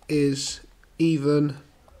is even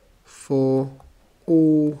for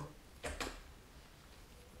all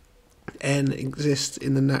n exists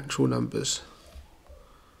in the natural numbers.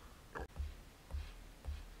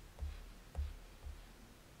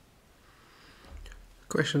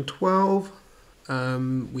 Question 12,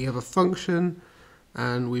 we have a function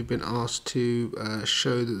and we've been asked to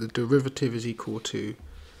show that the derivative is equal to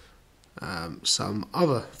some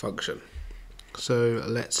other function. So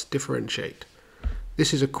let's differentiate.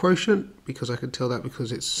 This is a quotient because I can tell that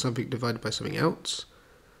because it's something divided by something else.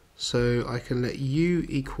 So I can let u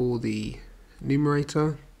equal the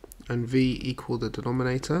numerator and v equal the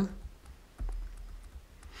denominator.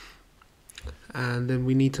 And then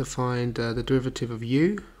we need to find the derivative of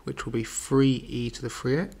u, which will be 3e to the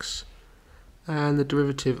 3x, and the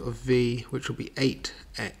derivative of v, which will be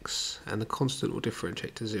 8x, and the constant will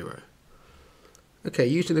differentiate to 0. Okay,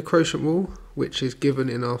 using the quotient rule, which is given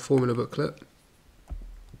in our formula booklet,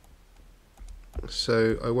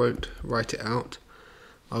 so I won't write it out,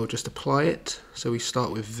 I will just apply it. So we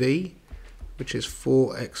start with v, which is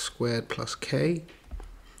 4x squared plus k,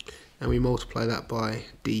 and we multiply that by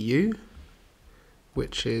du,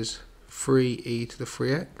 which is 3e to the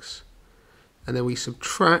 3x, and then we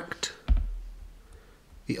subtract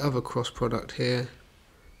the other cross product here,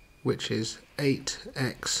 which is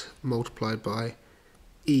 8x multiplied by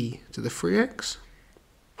e to the 3x,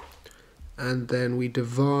 and then we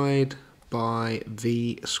divide by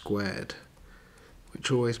v squared, which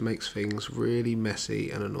always makes things really messy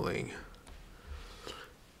and annoying,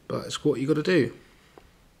 but it's what you got to do.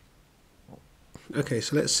 Okay,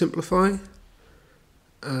 so let's simplify.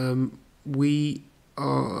 We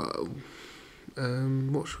are,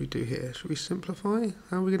 what should we do here? Should we simplify?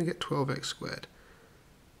 How are we going to get 12x squared?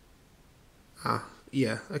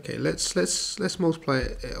 Yeah, okay, let's multiply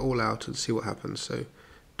it all out and see what happens. So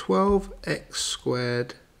 12x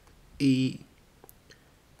squared e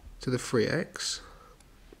to the 3x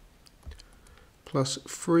plus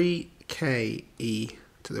 3k e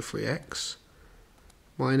to the 3x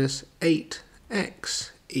minus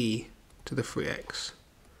 8x e to the 3x.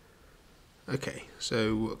 Okay,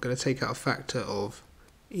 so we're going to take out a factor of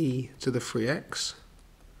e to the 3x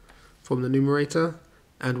from the numerator,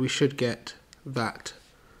 and we should get that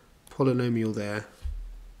polynomial there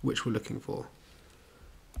which we're looking for.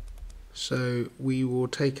 So we will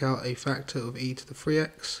take out a factor of e to the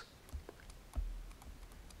 3x,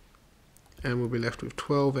 and we'll be left with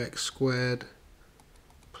 12x squared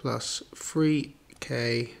plus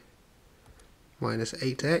 3k minus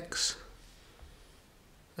 8x.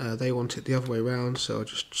 They want it the other way around, so I'll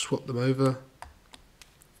just swap them over.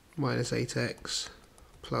 Minus 8x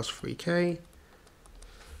plus 3k,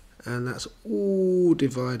 and that's all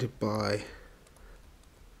divided by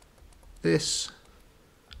this.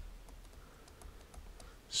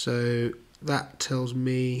 So that tells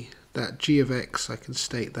me that g of x, I can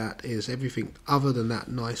state that is everything other than that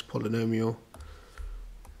nice polynomial.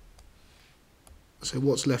 So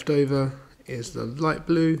what's left over is the light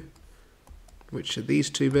blue, which are these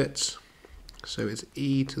two bits. So it's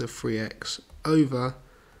e to the 3x over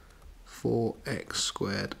 4x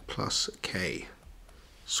squared plus k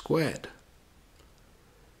squared.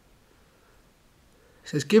 It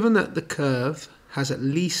says given that the curve has at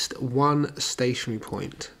least one stationary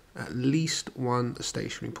point,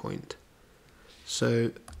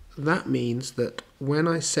 so that means that when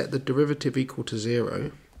I set the derivative equal to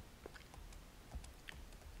 0,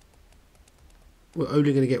 we're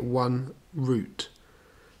only going to get one root.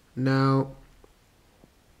 Now,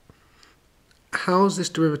 how is this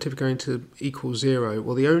derivative going to equal 0?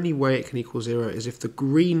 Well, the only way it can equal 0 is if the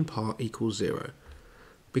green part equals 0.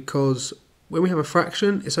 Because when we have a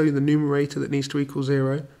fraction, it's only the numerator that needs to equal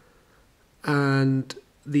 0. And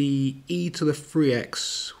the e to the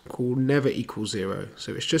 3x will never equal 0.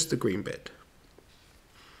 So it's just the green bit.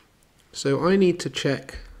 So I need to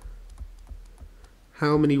check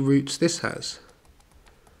how many roots this has.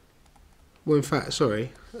 Well, in fact,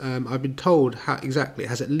 sorry, I've been told how exactly it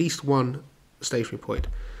has at least one stationary point,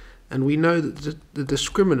 and we know that the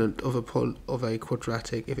discriminant of a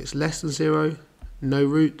quadratic, if it's less than 0, no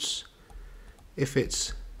roots. If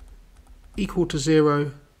it's equal to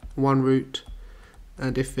 0, one root,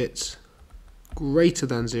 and if it's greater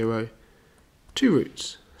than 0, two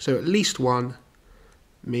roots. So at least one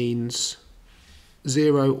means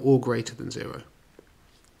 0 or greater than 0.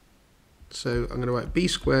 So I'm going to write b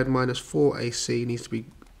squared minus 4ac needs to be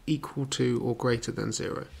equal to or greater than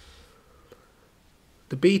 0.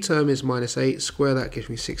 The b term is minus 8, square that gives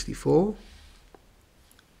me 64.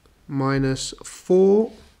 Minus 4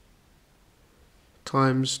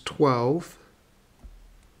 times 12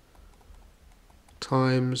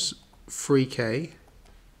 times 3k.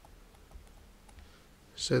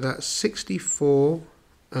 So that's 64,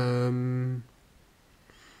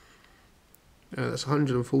 that's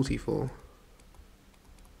 144.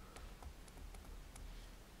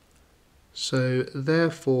 So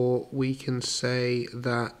therefore we can say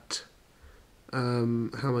that, how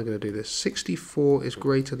am I going to do this? 64 is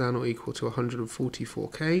greater than or equal to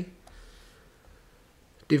 144k.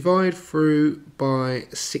 Divide through by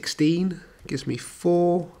 16 gives me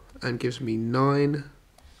 4 and gives me 9.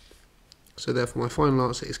 So therefore my final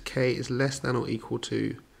answer is k is less than or equal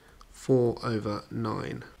to 4 over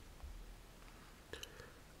 9.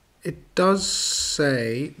 It does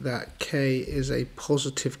say that k is a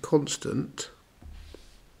positive constant,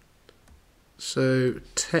 so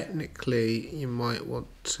technically you might want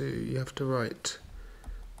to, you have to write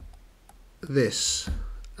this,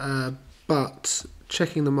 but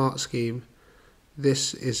checking the mark scheme,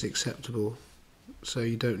 this is acceptable, so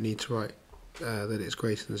you don't need to write that it's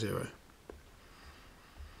greater than 0.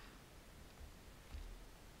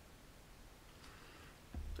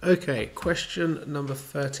 Okay, question number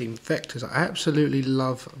 13, vectors. I absolutely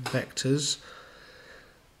love vectors.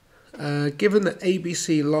 Given that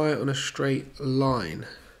ABC lie on a straight line,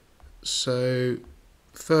 so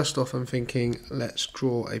first off I'm thinking let's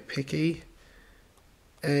draw a picky,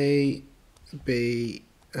 A, B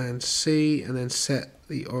and C, and then set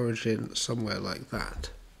the origin somewhere like that.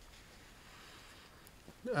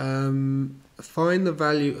 Find the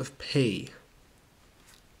value of P.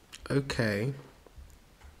 Okay.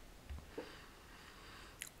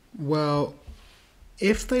 Well,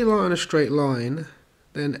 if they lie on a straight line,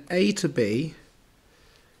 then A to B,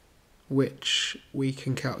 which we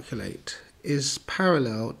can calculate, is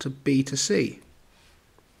parallel to B to C.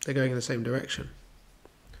 They're going in the same direction.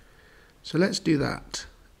 So let's do that.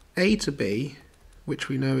 A to B, which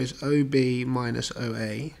we know is OB minus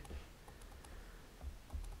OA.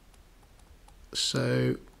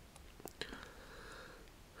 So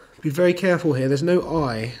be very careful here. There's no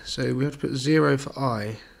I, so we have to put 0 for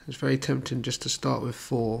I. It's very tempting just to start with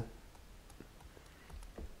 4.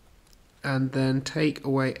 And then take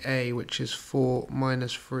away A, which is 4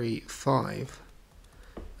 minus 3, 5.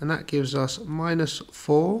 And that gives us minus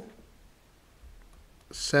 4,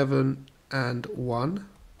 7 and 1.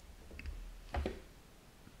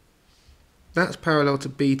 That's parallel to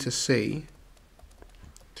B to C,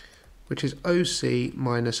 which is OC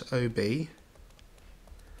minus OB.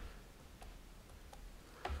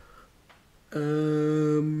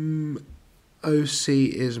 OC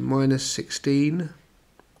is minus 16,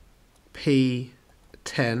 P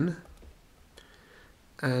 10,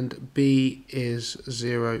 and B is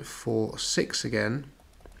 0, 4, 6 again.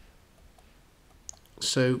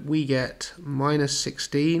 So we get minus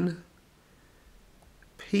 16,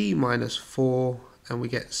 P minus 4, and we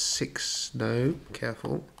get 6, no,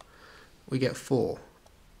 careful, we get 4.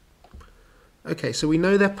 Okay, so we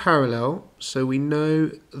know they're parallel, so we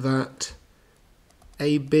know that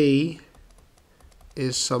AB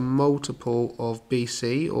is some multiple of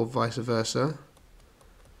BC, or vice versa.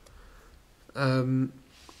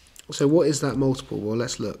 So what is that multiple? Well,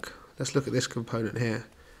 let's look. Let's look at this component here.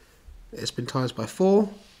 It's been times by 4.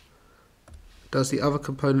 Does the other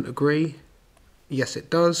component agree? Yes, it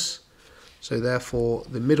does. So therefore,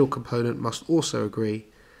 the middle component must also agree.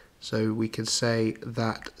 So we can say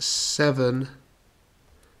that 7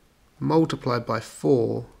 multiplied by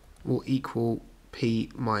 4 will equal P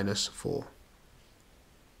minus 4.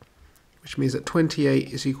 Which means that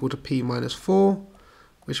 28 is equal to P minus 4,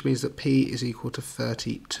 which means that P is equal to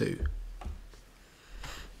 32.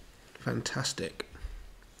 Fantastic.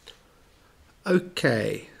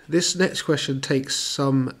 Okay, this next question takes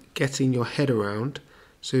some getting your head around.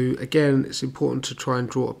 So again, it's important to try and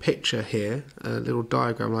draw a picture here, a little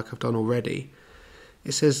diagram like I've done already.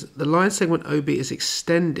 It says the line segment OB is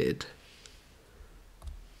extended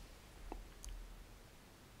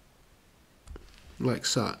like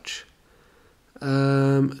such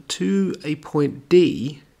to a point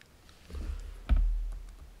D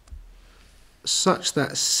such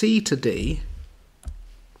that C to D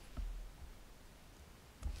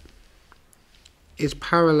is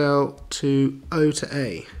parallel to O to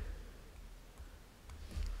A,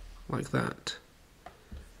 like that.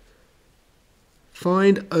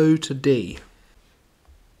 Find O to D.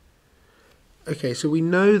 Okay, so we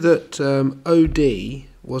know that OD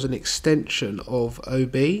was an extension of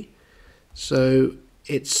OB, so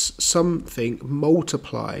it's something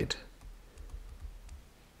multiplied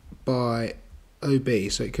by OB,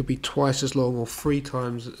 so it could be twice as long or 3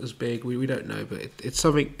 times as big, we don't know, but it's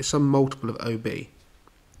some multiple of OB.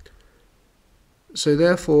 So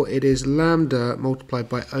therefore it is lambda multiplied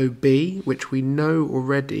by OB, which we know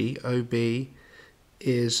already OB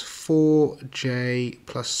is 4j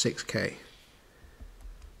plus 6k.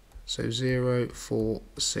 So 0, 4,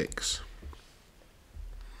 6.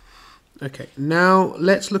 Okay, now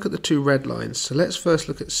let's look at the 2 red lines. So let's first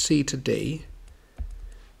look at C to D,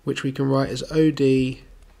 which we can write as OD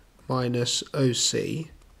minus OC.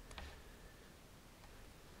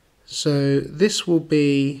 So this will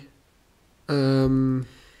be OD,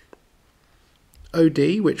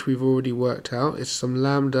 which we've already worked out, is some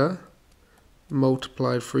lambda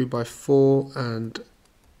multiplied through by 4 and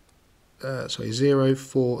 0,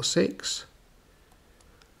 4, 6.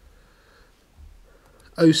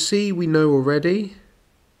 OC we know already,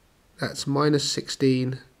 that's minus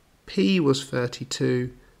 16, P was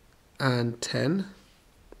 32 and 10.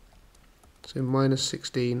 So minus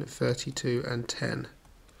 16, 32 and 10.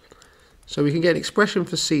 So we can get an expression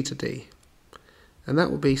for C to D, and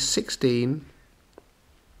that will be 16,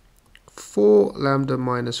 4 lambda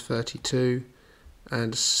minus 32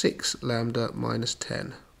 and 6 lambda minus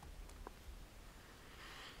 10.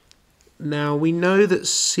 Now we know that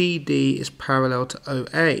CD is parallel to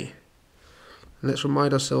OA. And let's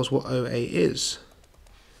remind ourselves what OA is.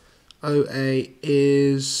 OA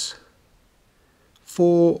is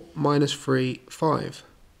 4 minus 3, 5.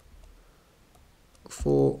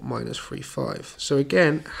 4 minus 3, 5. So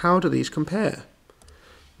again, how do these compare?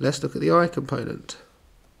 Let's look at the I component.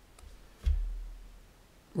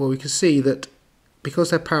 Well, we can see that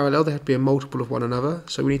because they're parallel, they have to be a multiple of one another.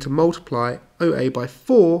 So we need to multiply OA by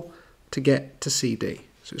 4 to get to CD.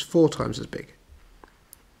 So it's 4 times as big.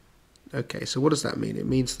 Okay, so what does that mean? It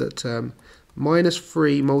means that minus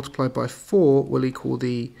 3 multiplied by 4 will equal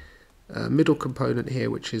the middle component here,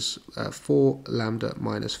 which is 4 lambda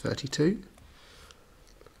minus 32,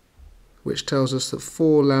 which tells us that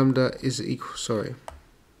 4 lambda is equal, sorry,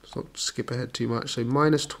 let's not skip ahead too much, so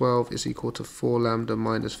minus 12 is equal to 4 lambda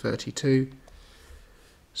minus 32,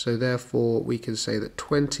 so therefore we can say that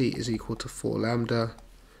 20 is equal to 4 lambda,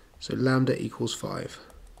 so lambda equals 5.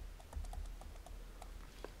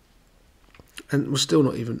 And we're still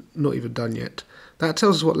not even done yet. That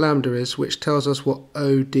tells us what lambda is, which tells us what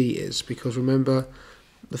OD is, because remember,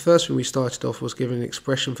 the first thing we started off was giving an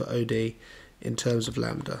expression for OD in terms of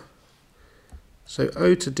lambda. So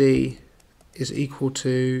O to D is equal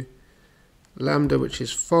to lambda, which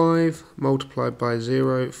is 5, multiplied by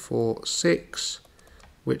 0, 4, 6,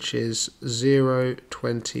 which is 0,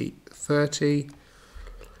 20, 30.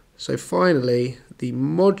 So finally, the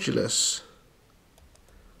modulus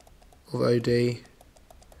of OD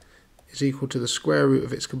is equal to the square root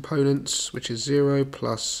of its components, which is 0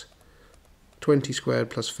 plus 20 squared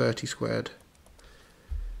plus 30 squared.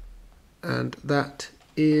 And that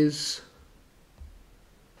is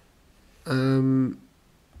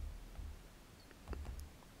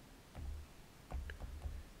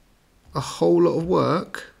a whole lot of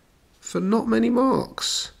work for not many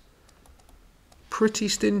marks. Pretty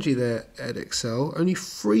stingy there, EDEXCEL. Only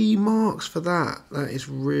 3 marks for that. That is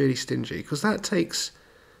really stingy, because that takes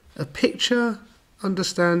a picture,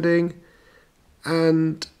 understanding,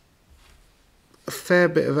 and a fair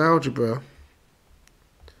bit of algebra.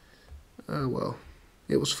 Oh well,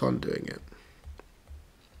 it was fun doing it.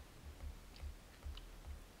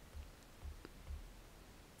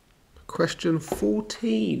 Question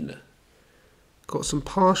 14. Got some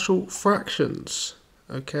partial fractions.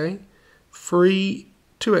 Okay. 3,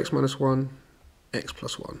 2x minus 1, x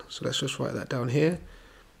plus 1. So let's just write that down here.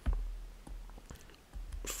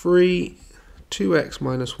 3, 2x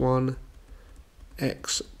minus 1,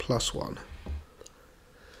 x plus 1.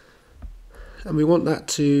 And we want that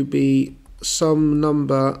to be some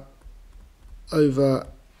number over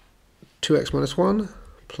 2x minus 1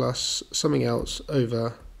 plus something else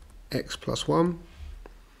over x plus 1.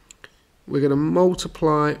 We're going to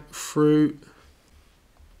multiply through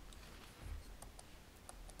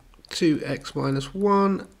 2x minus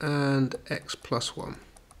 1 and x plus 1.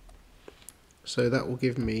 So that will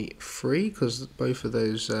give me 3, because both of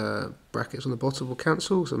those brackets on the bottom will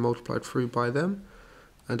cancel, so multiplied through by them.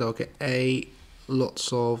 And I'll get a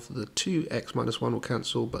lots of the 2x minus 1 will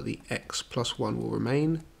cancel, but the x plus 1 will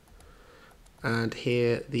remain. And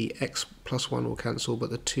here the x plus 1 will cancel,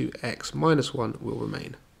 but the 2x minus 1 will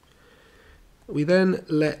remain. We then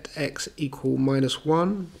let x equal minus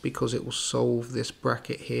 1, because it will solve this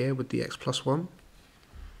bracket here with the x plus 1.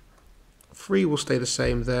 3 will stay the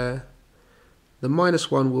same there. The minus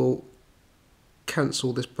 1 will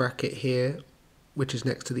cancel this bracket here, which is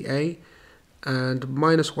next to the a. And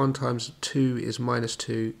minus 1 times 2 is minus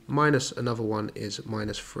 2, minus another 1 is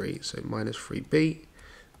minus 3. So minus 3b,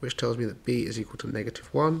 which tells me that b is equal to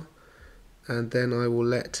negative 1. And then I will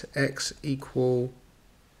let x equal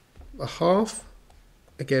a half.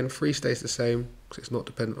 Again, 3 stays the same because it's not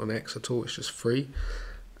dependent on x at all, it's just 3.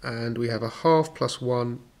 And we have a half plus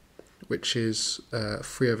 1, which is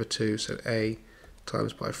 3 over 2, so a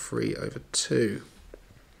times by 3 over 2,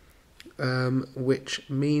 which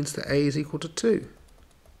means that a is equal to 2.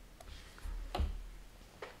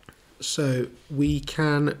 So we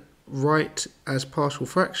can write as partial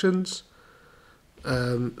fractions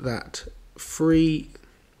that 3,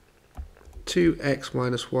 2x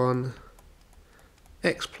minus 1,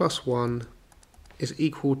 x plus 1 is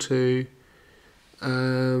equal to 2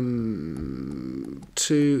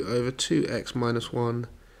 over 2x minus 1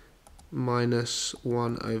 minus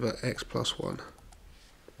 1 over x plus 1.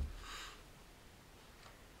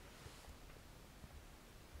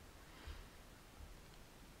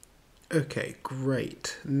 Okay,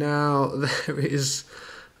 great. Now there is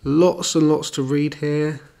lots and lots to read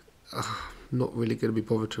here. I'm not really going to be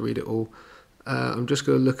bothered to read it all. I'm just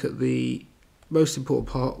going to look at the most important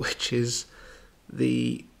part, which is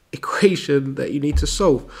the equation that you need to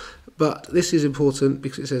solve. But this is important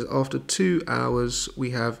because it says after 2 hours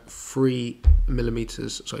we have 3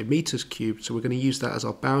 meters cubed. So we're going to use that as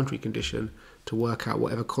our boundary condition to work out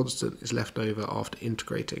whatever constant is left over after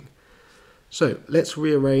integrating. So let's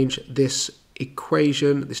rearrange this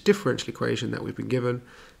equation, this differential equation that we've been given.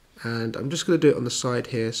 And I'm just going to do it on the side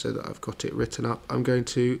here so that I've got it written up. I'm going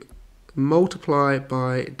to multiply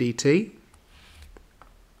by dt.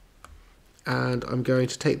 And I'm going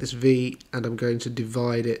to take this v and I'm going to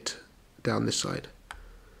divide it down this side.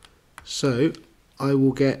 So I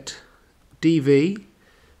will get dv,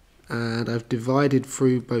 and I've divided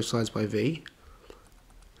through both sides by v,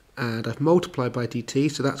 and I've multiplied by dt,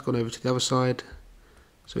 so that's gone over to the other side.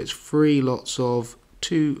 So it's 3 lots of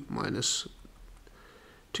 2t minus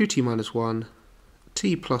 1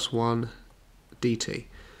 t plus 1 dt.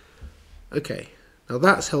 Okay. Now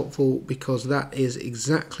that's helpful because that is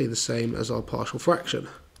exactly the same as our partial fraction,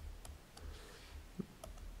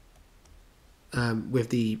 with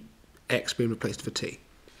the x being replaced for t.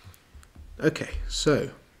 Okay,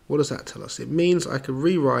 so what does that tell us? It means I can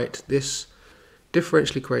rewrite this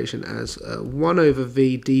differential equation as 1 over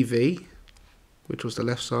v dv, which was the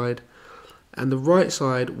left side, and the right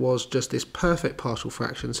side was just this perfect partial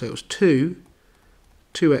fraction, so it was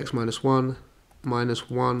 2x minus 1 minus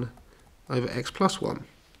 1 over x plus 1.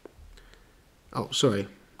 Oh, sorry,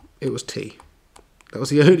 it was t. That was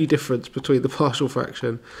the only difference between the partial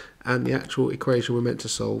fraction and the actual equation we're meant to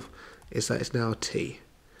solve, is that it's now t.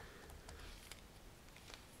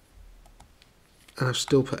 And I've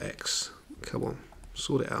still put x. Come on,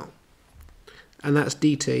 sort it out. And that's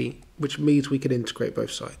dt, which means we can integrate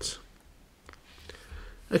both sides.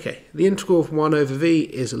 Okay, the integral of 1 over v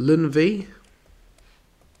is ln v.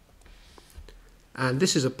 And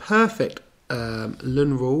this is a perfect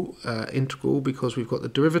Ln rule integral because we've got the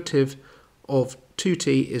derivative of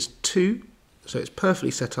 2t is 2, so it's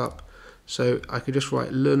perfectly set up. So I could just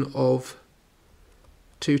write ln of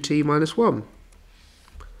 2t minus 1.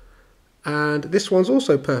 And this one's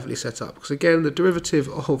also perfectly set up because again the derivative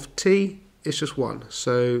of t is just 1.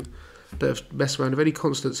 So don't mess around with any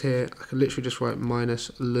constants here. I can literally just write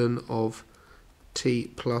minus ln of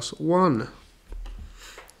t plus 1.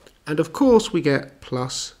 And of course we get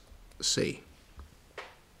plus c.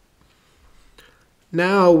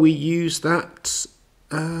 Now we use that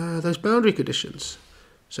those boundary conditions.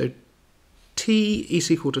 So t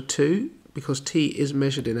is equal to 2 because t is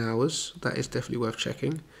measured in hours. That is definitely worth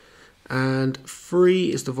checking. And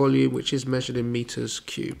 3 is the volume, which is measured in meters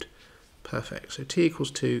cubed. Perfect. So t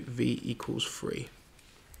equals 2, v equals 3.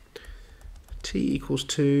 T equals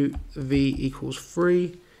 2, v equals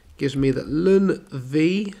 3 gives me that ln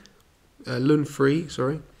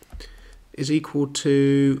 3, is equal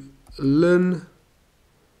to ln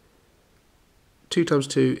 2 times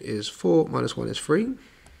 2 is 4, minus 1 is 3,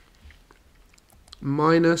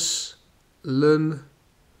 minus ln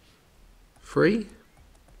 3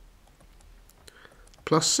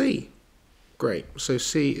 plus c. Great, so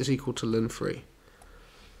c is equal to ln 3.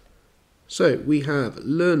 So we have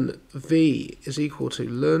ln v is equal to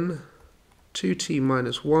ln 2t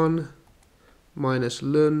minus 1 minus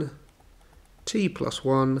ln t plus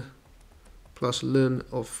 1 plus ln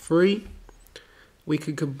of 3. We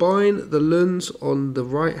can combine the lns on the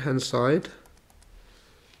right hand side.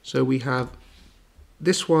 So we have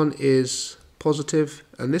this one is positive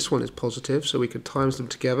and this one is positive, so we can times them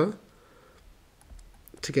together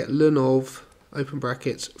to get ln of, open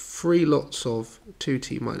brackets, 3 lots of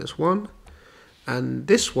 2t minus 1, and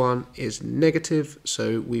this one is negative,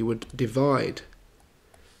 so we would divide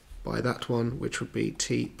by that one, which would be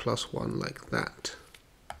t plus 1 like that.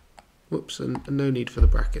 Whoops, and no need for the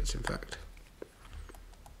brackets in fact.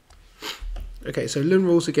 Okay, so ln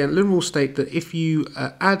rules again. Ln rules state that if you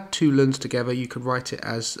add two lns together, you can write it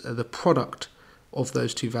as the product of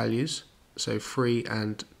those two values, so 3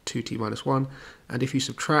 and 2t minus 1, and if you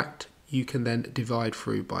subtract, you can then divide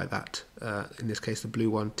through by that, in this case the blue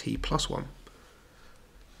one, t plus 1.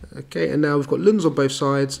 Okay, and now we've got lns on both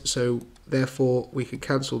sides, so therefore we can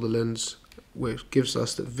cancel the lns, which gives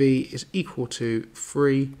us that v is equal to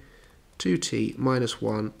 3 2t minus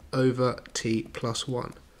 1 over t plus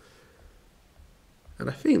 1. And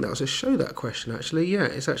I think that was a show that question actually. Yeah,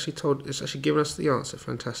 it's actually given us the answer.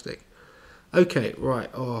 Fantastic. Okay, right.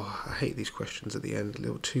 Oh, I hate these questions at the end,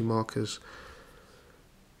 little 2 markers.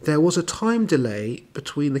 There was a time delay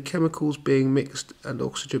between the chemicals being mixed and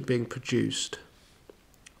oxygen being produced.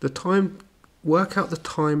 Work out the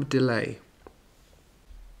time delay.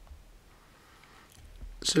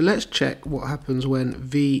 So let's check what happens when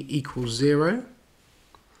v equals 0.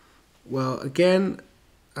 Well, again,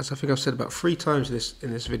 as I think I've said about 3 times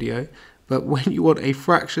in this video, but when you want a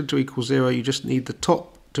fraction to equal 0, you just need the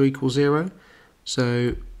top to equal 0.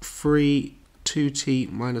 So 3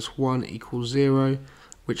 2t minus 1 equals 0,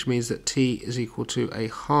 which means that t is equal to a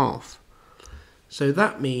half. So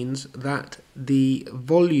that means that the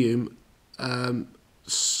volume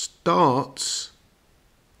starts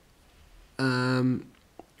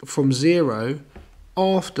from 0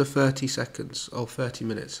 after 30 seconds or 30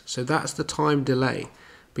 minutes. So that's the time delay,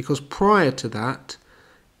 because prior to that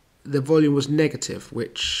the volume was negative,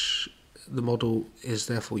 which the model is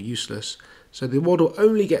therefore useless. So the model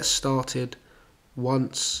only gets started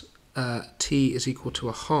once t is equal to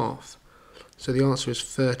a half. So the answer is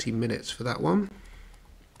 30 minutes for that one.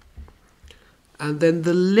 And then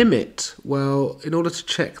the limit, well, in order to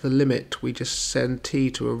check the limit, we just send t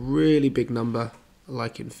to a really big number,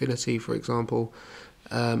 like infinity, for example.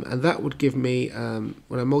 And that would give me,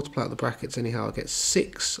 when I multiply out the brackets anyhow, I get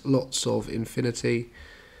 6 lots of infinity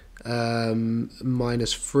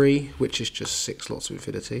minus 3, which is just 6 lots of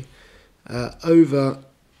infinity, over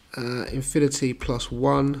infinity plus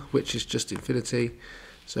 1, which is just infinity.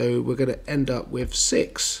 So we're going to end up with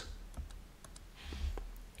 6.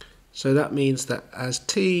 So that means that as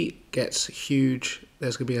t gets huge,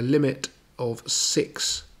 there's going to be a limit of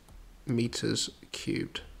 6 meters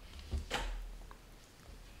cubed.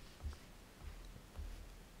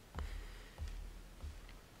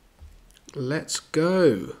 Let's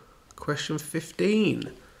go. Question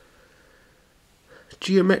 15.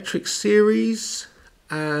 Geometric series,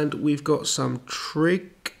 and we've got some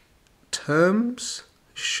trig terms.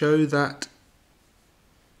 Show that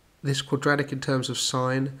this quadratic in terms of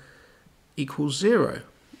sine equals 0.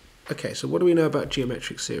 Okay, so what do we know about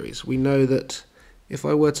geometric series? We know that if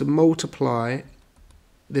I were to multiply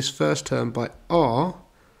this first term by r,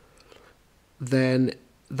 then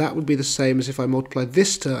that would be the same as if I multiply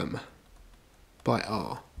this term by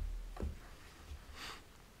r.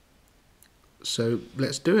 So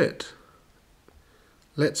let's do it.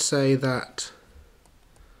 Let's say that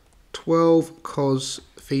 12 cos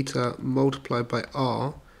theta multiplied by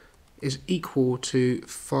r is equal to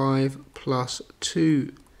 5 plus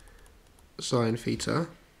 2 sine theta,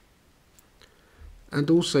 and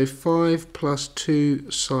also 5 plus 2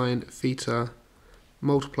 sine theta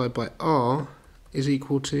multiplied by r is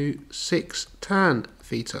equal to 6 tan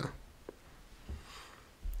theta.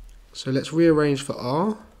 So let's rearrange for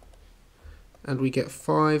r, and we get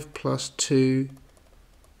 5 plus 2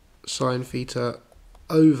 sine theta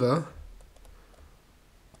over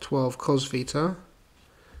 12 cos theta,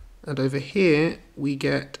 and over here we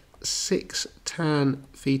get 6 tan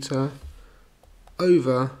theta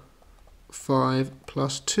over 5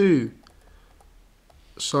 plus 2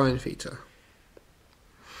 sine theta.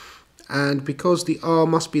 And because the r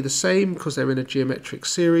must be the same, because they're in a geometric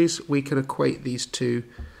series, we can equate these two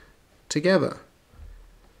together.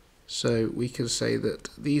 So we can say that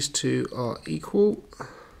these two are equal,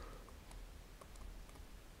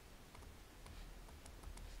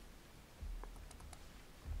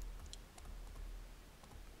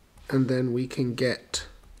 and then we can get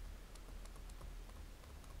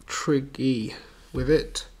trig with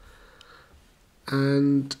it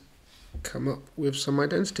and come up with some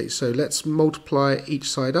identity. So let's multiply each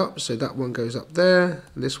side up. So that one goes up there,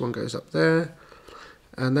 and this one goes up there,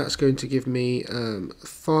 and that's going to give me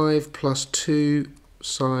 5 plus 2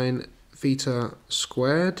 sine theta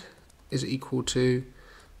squared is equal to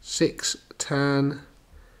 6 tan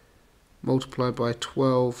multiplied by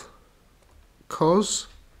 12 cos.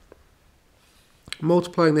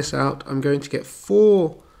 Multiplying this out, I'm going to get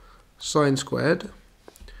 4 sine squared,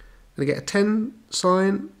 and I get a 10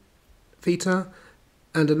 sine theta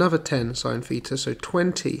and another 10 sine theta, so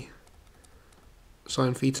 20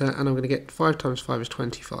 sine theta, and I'm going to get 5 times 5 is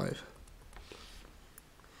 25.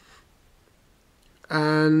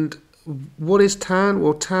 And what is tan?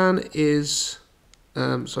 Well, tan is,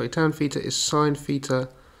 tan theta is sine theta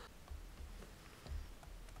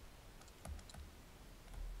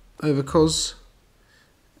over cos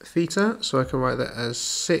theta, so I can write that as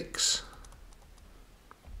 6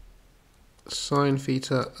 sine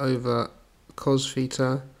theta over cos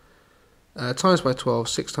theta times by 12.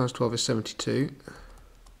 6 times 12 is 72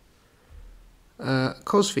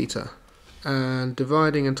 cos theta, and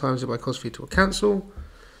dividing and times it by cos theta will cancel,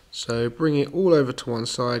 so bringing it all over to one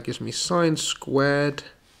side gives me sine squared,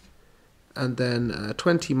 and then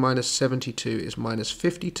 20 minus 72 is minus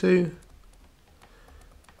 52,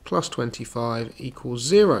 plus 25 equals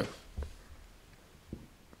 0.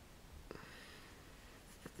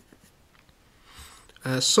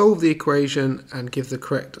 Solve the equation and give the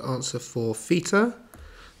correct answer for theta,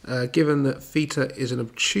 given that theta is an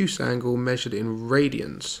obtuse angle measured in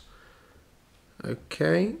radians.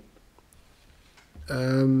 Okay.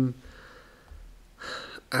 I'm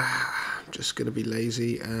just going to be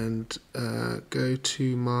lazy and go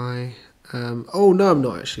to my... oh no, I'm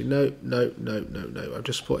not actually. No. I've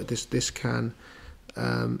just spotted this. This can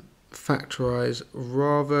factorize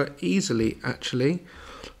rather easily actually,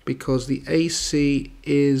 because the AC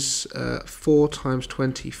is 4 times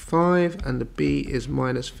 25 and the B is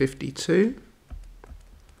minus 52.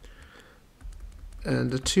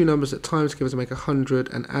 And the two numbers that times together to make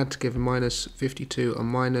 100 and add together minus 52 are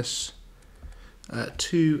minus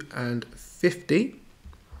 2 and 50.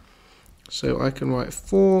 So I can write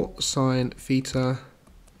 4 sine theta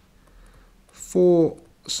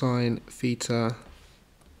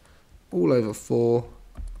all over 4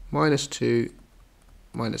 minus 2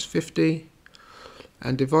 minus 50,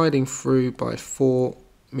 and dividing through by 4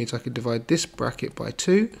 means I could divide this bracket by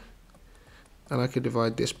 2, and I could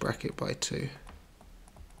divide this bracket by 2.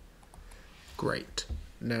 Great.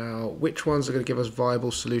 Now, which ones are going to give us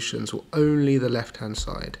viable solutions? Well, only the left-hand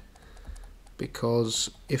side,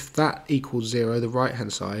 because if that equals 0, the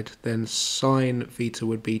right-hand side, then sine theta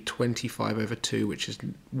would be 25 over 2, which is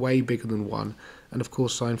way bigger than 1, and of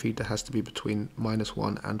course sine theta has to be between minus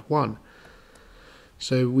 1 and 1.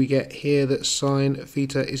 So we get here that sine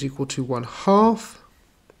theta is equal to 1/2.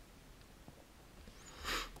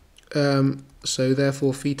 So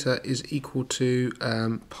therefore theta is equal to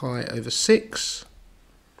pi over 6,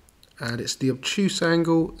 and it's the obtuse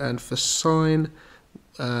angle, and for sine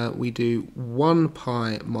we do 1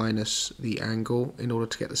 pi minus the angle in order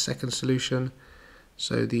to get the second solution.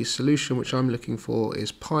 So the solution which I'm looking for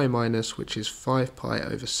is pi minus, which is 5 pi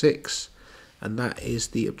over 6, and that is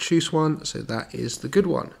the obtuse one, so that is the good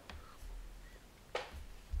one.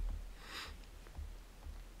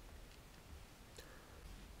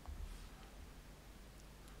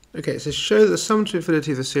 Okay, so show that the sum to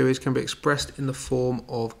infinity of the series can be expressed in the form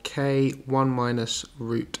of k1 minus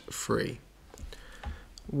root 3.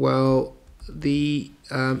 Well, the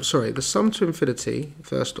sum to infinity,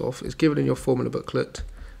 first off, is given in your formula booklet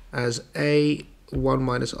as a1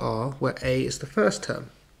 minus r, where a is the first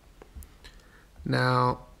term.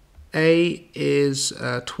 Now, a is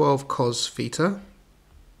 12 cos theta,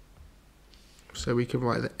 so we can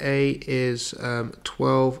write that a is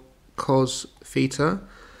 12 cos theta.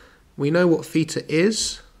 We know what theta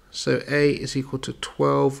is, so a is equal to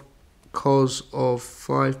 12 cos of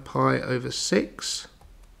 5 pi over 6.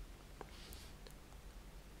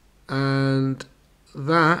 And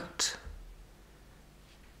that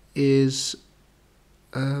is,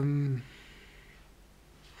 if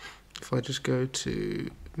I just go to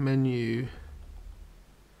menu,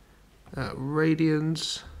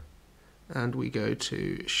 radians, and we go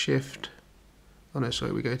to shift,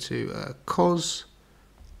 we go to cos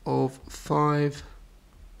of 5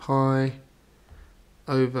 pi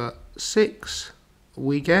over 6,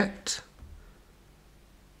 we get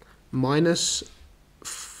minus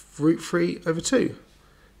root 3 over 2.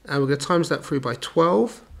 And we're going to times that through by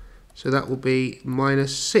 12, so that will be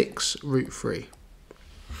minus 6 root 3.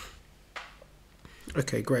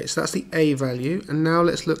 Okay, great, so that's the a value, and now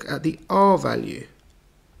let's look at the r value.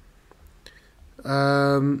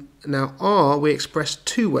 Now r we express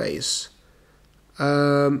two ways.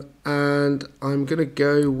 And I'm going to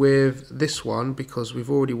go with this one because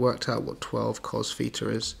we've already worked out what 12 cos theta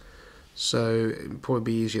is, so it would probably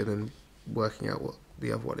be easier than working out what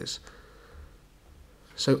the other one is.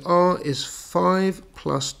 So r is 5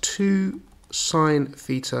 plus 2 sine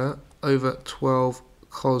theta over 12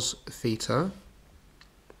 cos theta.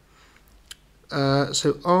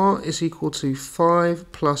 So r is equal to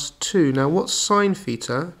 5 plus 2. Now what's sine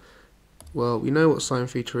theta? Well, we know what sine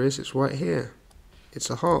theta is, it's right here. It's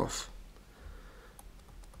a half.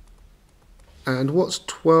 And what's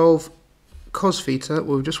 12 cos theta?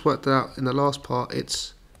 Well, we've just worked it out in the last part,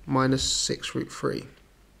 it's minus 6 root 3.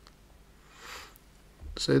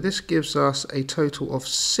 So this gives us a total of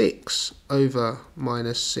 6 over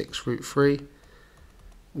minus 6 root 3,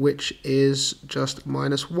 which is just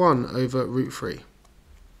minus 1 over root 3.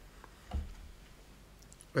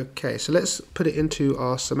 Okay, so let's put it into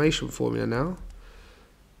our summation formula now.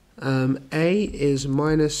 A is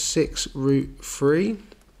minus 6 root 3,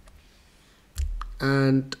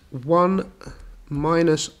 and 1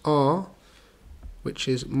 minus r, which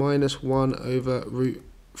is minus 1 over root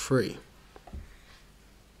 3.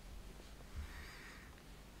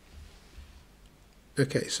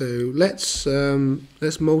 Okay, so let's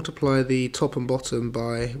multiply the top and bottom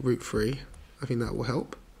by root 3. I think that will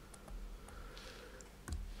help.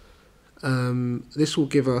 This will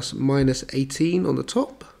give us minus 18 on the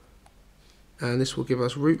top, and this will give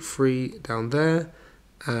us root 3 down there,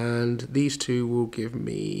 and these two will give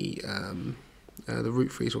me, the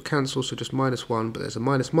root 3's will cancel, so just minus 1, but there's a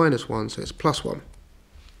minus 1, so it's plus 1.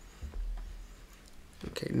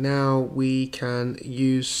 Okay, now we can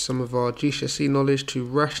use some of our GCSE knowledge to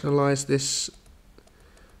rationalise this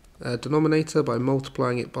denominator by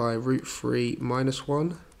multiplying it by root 3 minus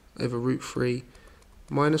 1 over root 3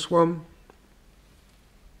 minus 1.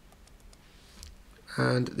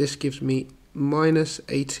 And this gives me minus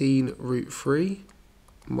 18 root 3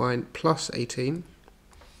 plus 18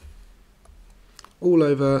 all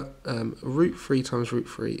over root 3 times root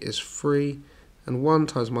 3 is 3, and 1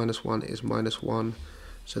 times minus 1 is minus 1,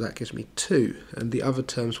 so that gives me 2, and the other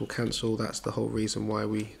terms will cancel. That's the whole reason why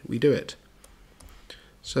we do it.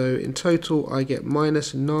 So in total I get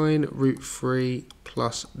minus 9 root 3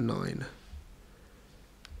 plus 9,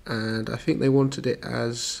 and I think they wanted it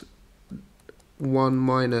as 1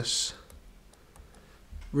 minus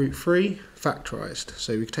root 3 factorised,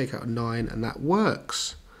 so we can take out a 9 and that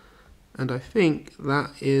works. And I think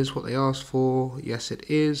that is what they asked for. Yes, it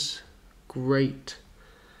is. Great.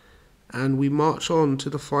 And we march on to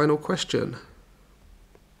the final question.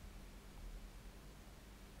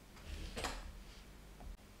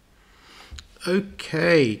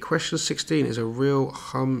 Okay, question 16 is a real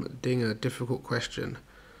humdinger, difficult question,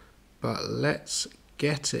 but let's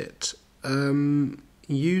get it.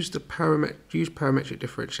 Use parametric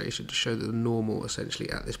differentiation to show the normal essentially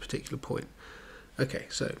at this particular point. Okay,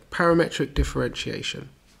 so parametric differentiation.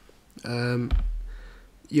 You're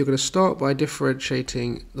going to start by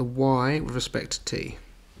differentiating the y with respect to t,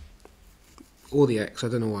 or the x. I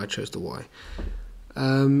don't know why I chose the y.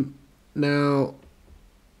 Now,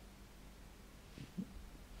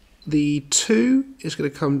 the 2 is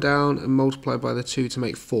going to come down and multiply by the 2 to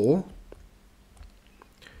make 4.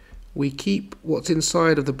 we keep what's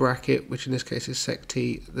inside of the bracket, which in this case is sec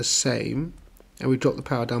t, the same, and we drop the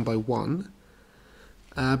power down by 1.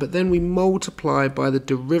 But then we multiply by the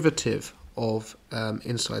derivative of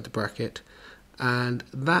inside the bracket, and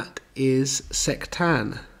that is sec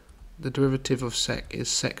tan. The derivative of sec is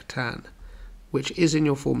sec tan, which is in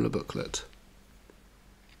your formula booklet.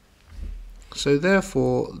 So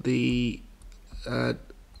therefore the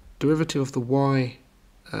derivative of the y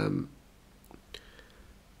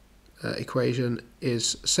equation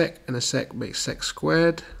is sec, and a sec makes sec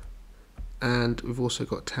squared, and we've also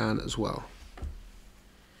got tan as well.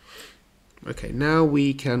 Okay, now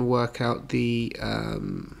we can work out the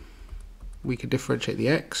we can differentiate the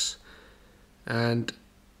x, and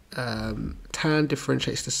tan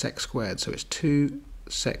differentiates to sec squared, so it's 2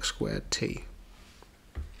 sec squared t.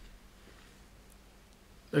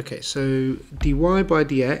 Okay, so dy by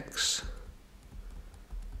dx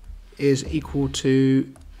is equal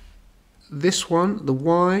to this one, the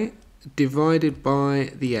y, divided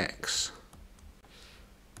by the x.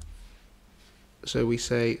 So we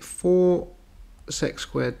say 4 sec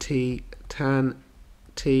squared t tan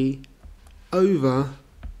t over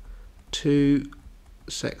 2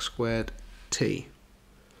 sec squared t.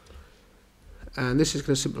 And this is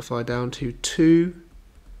going to simplify down to 2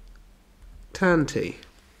 tan t.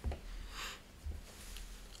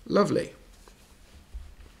 Lovely.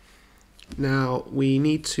 Now we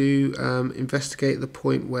need to investigate the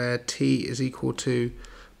point where t is equal to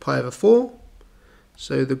pi over 4.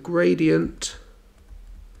 So the gradient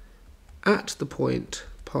at the point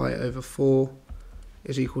pi over 4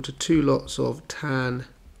 is equal to 2 lots of tan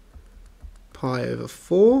pi over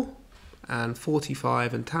 4, and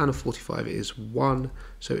 45, and tan of 45 is 1,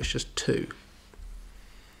 so it's just 2.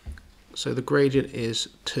 So the gradient is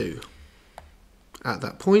 2 at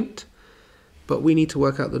that point. But we need to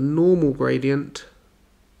work out the normal gradient,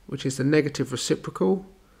 which is the negative reciprocal.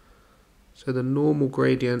 So the normal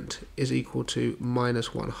gradient is equal to minus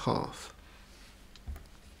 1/2.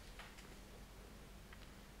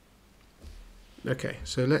 Okay,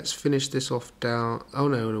 so let's finish this off down. Oh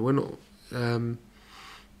no, we're not.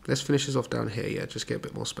 Let's finish this off down here. Yeah, just get a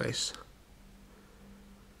bit more space.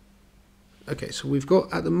 Okay, so we've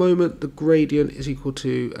got at the moment the gradient is equal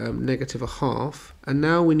to negative 1/2, and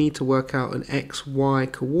now we need to work out an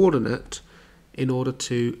xy coordinate in order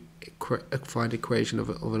to find equation of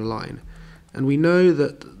a line. And we know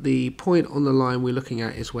that the point on the line we're looking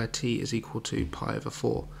at is where t is equal to pi over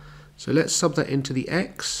 4. So let's sub that into the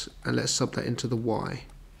x, and let's sub that into the y.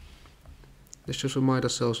 Let's just remind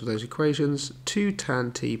ourselves of those equations. 2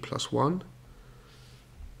 tan t plus 1.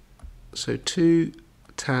 So 2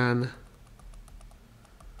 tan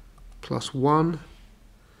plus 1,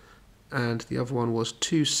 and the other one was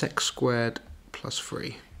 2 sec squared plus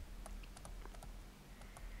 3.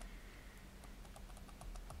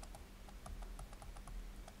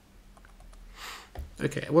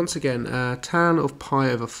 Okay, once again, tan of pi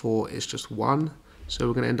over 4 is just 1, so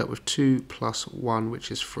we're going to end up with 2 plus 1, which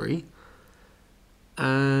is 3.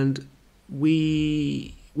 And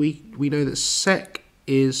we know that sec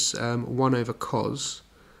is 1 over cos,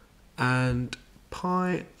 and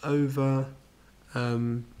pi over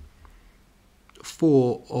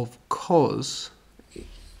 4 of cos,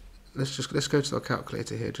 let's go to our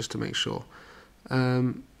calculator here just to make sure.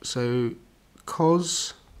 So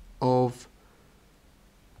cos of,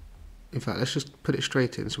 in fact, let's just put it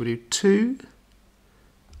straight in. So we do 2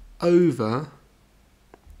 over,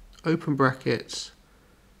 open brackets,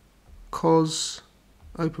 cos,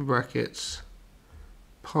 open brackets,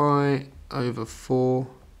 pi over 4,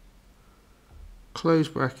 close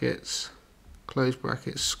brackets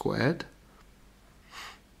squared,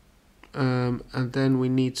 and then we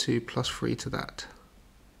need to plus 3 to that,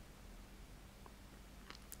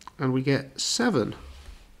 and we get 7.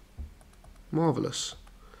 Marvellous.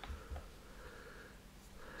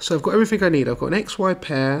 So I've got everything I need. I've got an xy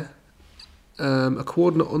pair, a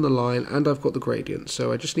coordinate on the line, and I've got the gradient.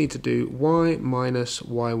 So I just need to do y minus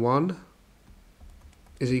y1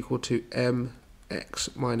 is equal to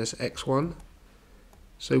mx minus x1.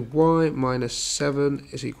 So y minus 7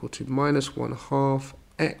 is equal to minus 1/2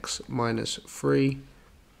 x minus 3.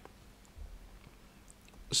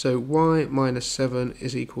 So y minus 7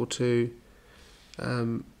 is equal to,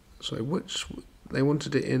 sorry, which, they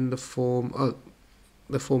wanted it in the form, oh,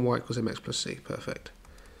 the form y equals mx plus c, perfect.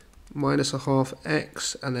 Minus 1/2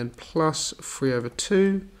 x, and then plus 3 over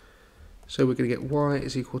 2. So we're going to get y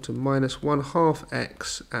is equal to minus 1/2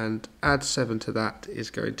 x, and add 7 to that is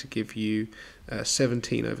going to give you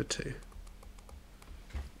 17 over 2.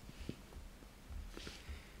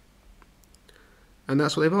 And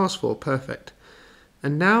that's what they've asked for, perfect.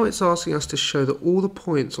 And now it's asking us to show that all the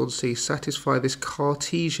points on C satisfy this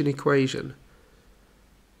Cartesian equation.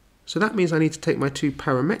 So that means I need to take my two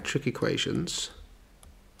parametric equations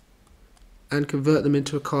and convert them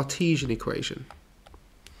into a Cartesian equation.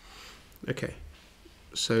 Okay,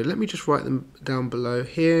 so let me just write them down below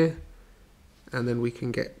here, and then we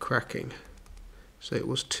can get cracking. So it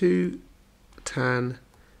was 2 tan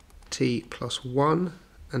t plus 1,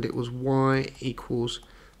 and it was y equals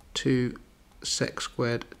 2 sec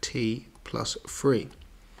squared t plus 3.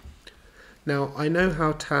 Now I know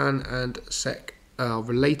how tan and sec are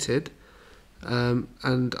related,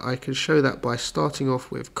 and I can show that by starting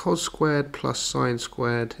off with cos squared plus sine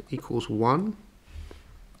squared equals 1.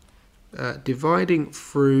 Dividing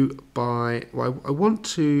through by, well, I want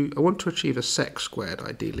to achieve a sec squared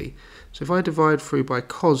ideally. So if I divide through by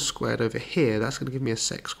cos squared over here, that's going to give me a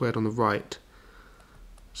sec squared on the right.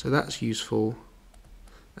 So that's useful.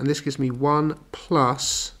 And this gives me 1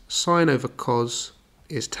 plus sine over cos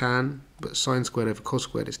is tan, but sine squared over cos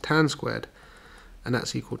squared is tan squared, and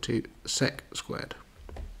that's equal to sec squared.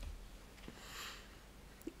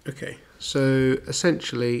 Okay, so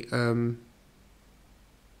essentially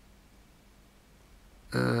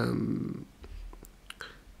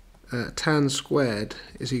tan squared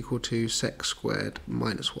is equal to sec squared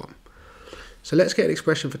minus 1. So let's get an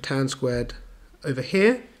expression for tan squared over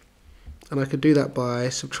here, and I could do that by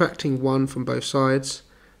subtracting 1 from both sides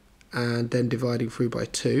and then dividing through by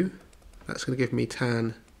 2. That's going to give me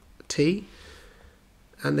tan t,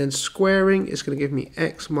 and then squaring is going to give me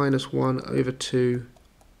x minus 1 over 2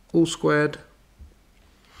 all squared,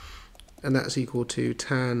 and that's equal to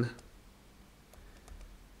tan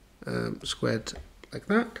squared like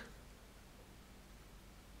that.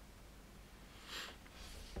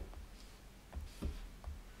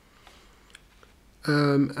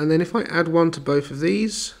 And then if I add 1 to both of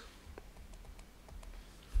these,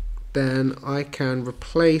 then I can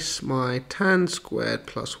replace my tan squared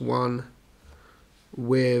plus 1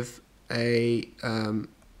 with a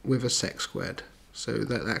sec squared. So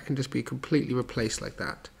that can just be completely replaced like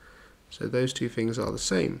that. So those two things are the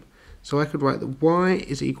same. So I could write that y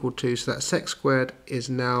is equal to, so that sec squared is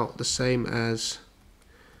now the same as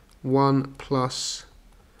 1 plus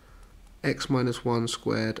x minus 1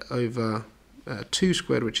 squared over 2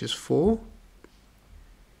 squared, which is 4,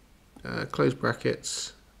 close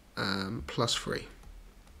brackets, plus 3.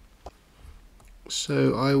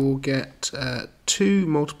 So I will get 2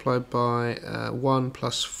 multiplied by 1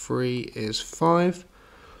 plus 3 is 5,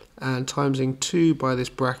 and timesing 2 by this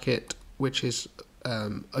bracket, which is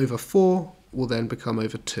over 4, will then become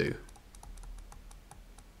over 2.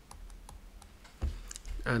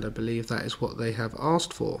 And I believe that is what they have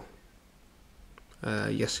asked for.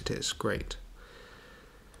 Yes, it is. Great.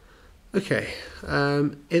 Okay,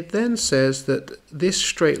 it then says that this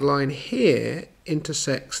straight line here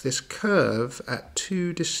intersects this curve at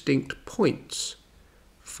 2 distinct points.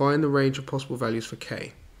 Find the range of possible values for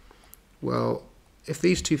k. Well, if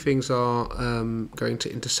these two things are going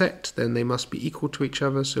to intersect, then they must be equal to each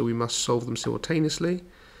other, so we must solve them simultaneously.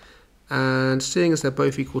 And seeing as they're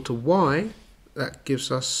both equal to y, that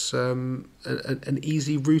gives us an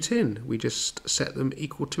easy route in. We just set them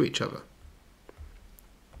equal to each other.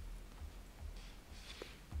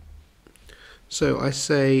 So I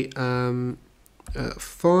say 5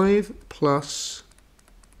 plus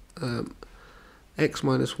x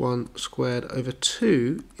minus 1 squared over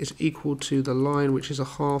 2 is equal to the line which is a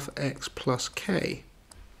half x plus k.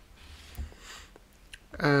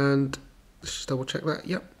 And let's just double check that,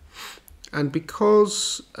 yep. And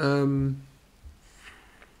because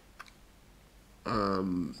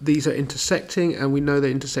these are intersecting and we know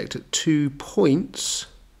they intersect at 2 points,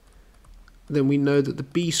 then we know that the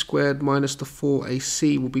b squared minus the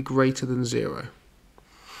 4ac will be greater than 0.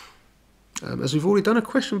 As we've already done a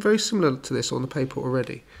question very similar to this on the paper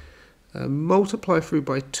already. Multiply through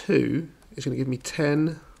by 2 is going to give me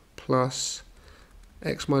 10 plus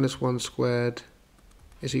x minus 1 squared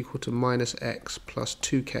is equal to minus x plus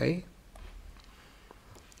 2k.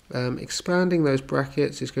 Expanding those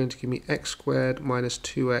brackets is going to give me x squared minus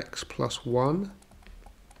 2x plus 1.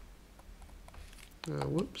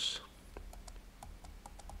 Whoops.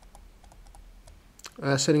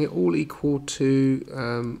 Setting it all equal to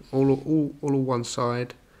all on one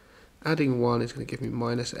side. Adding 1 is going to give me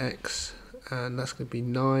minus x, and that's going to be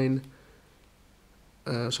 11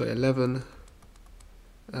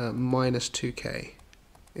 minus 2k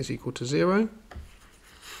is equal to 0.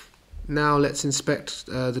 Now let's inspect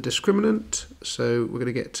the discriminant. So we're going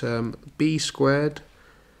to get b squared,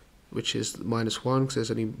 which is minus 1 because there's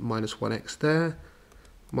only minus 1x there,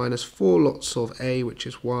 minus 4 lots of a, which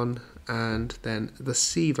is 1, and then the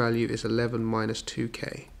c value is 11 minus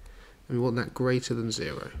 2k. And we want that greater than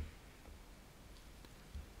 0.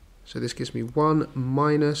 So this gives me 1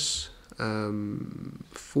 minus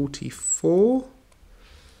 44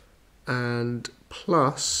 and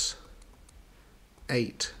plus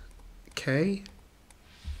 8k.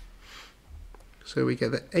 So we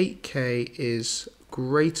get that 8k is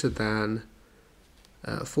greater than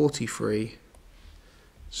 43.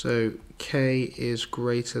 So k is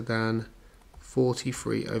greater than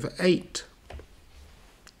 43 over 8.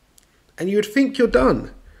 And you would think you're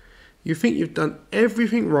done. You think you've done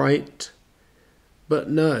everything right, but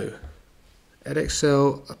no.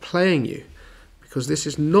 EDEXCEL are playing you, because this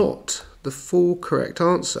is not the full correct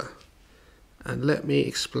answer. And let me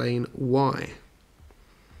explain why.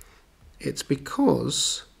 It's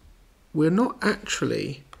because we're not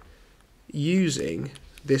actually using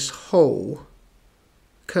this whole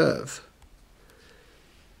curve.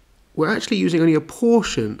 We're actually using only a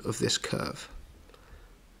portion of this curve.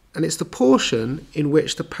 And it's the portion in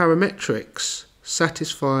which the parametrics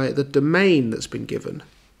satisfy the domain that's been given.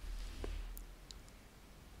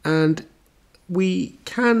 And we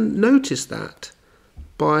can notice that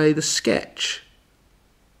by the sketch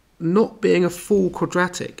not being a full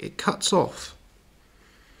quadratic. It cuts off.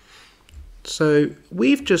 So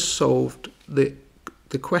we've just solved the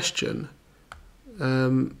question,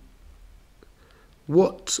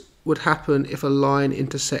 what would happen if a line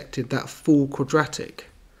intersected that full quadratic?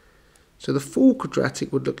 So the full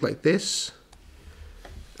quadratic would look like this,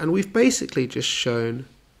 and we've basically just shown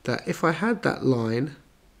that if I had that line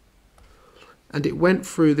and it went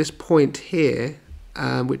through this point here,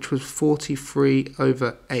 which was 43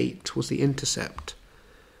 over 8 was the intercept,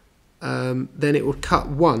 then it would cut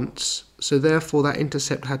once, so therefore that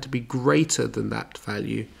intercept had to be greater than that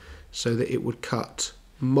value so that it would cut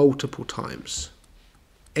multiple times.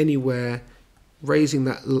 Anywhere raising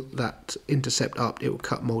that intercept up, it will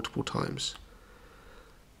cut multiple times.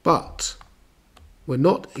 But we're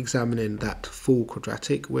not examining that full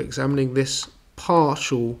quadratic, we're examining this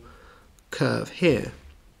partial curve here.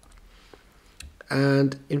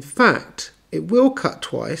 And in fact, it will cut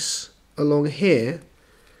twice along here,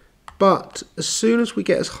 but as soon as we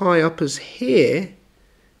get as high up as here,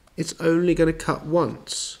 it's only going to cut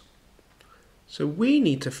once. So we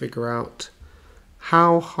need to figure out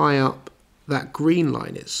how high up that green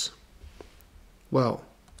line is. Well,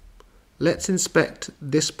 let's inspect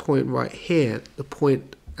this point right here, the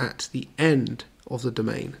point at the end of the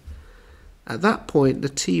domain. At that point, the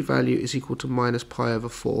t value is equal to minus pi over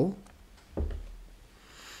 4,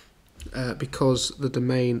 because the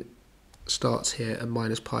domain starts here at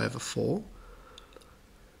minus pi over 4.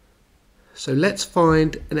 So let's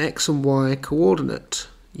find an x and y coordinate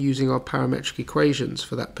using our parametric equations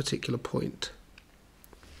for that particular point.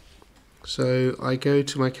 So I go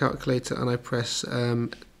to my calculator and I press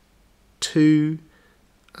 2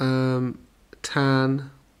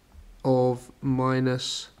 tan of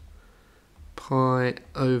minus pi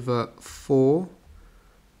over 4,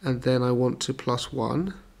 and then I want to plus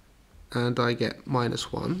 1, and I get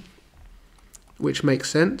minus 1, which makes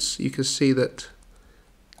sense. You can see that,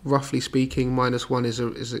 roughly speaking, minus 1 is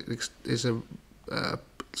a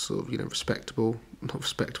sort of, respectable, not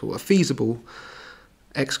respectable, a feasible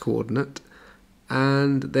x coordinate.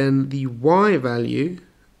 And then the y value,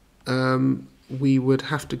 we would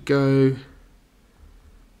have to go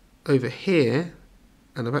over here,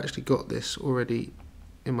 and I've actually got this already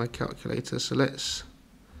in my calculator, so let's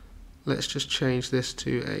just change this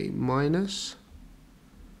to a minus,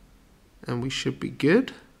 and we should be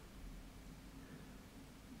good.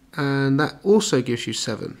 And that also gives you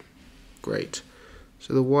 7. Great.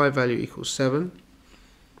 So the y value equals 7.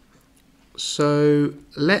 So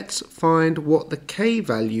let's find what the k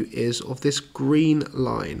value is of this green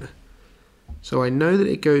line. So I know that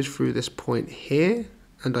it goes through this point here,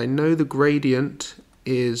 and I know the gradient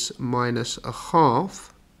is minus a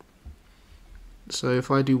half. So if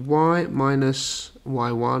I do y minus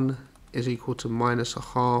y1 is equal to minus a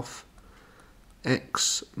half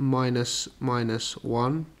x minus minus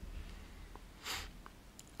 1,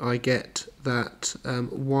 I get that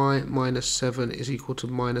y minus 7 is equal to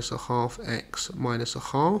minus a half x minus a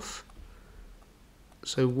half.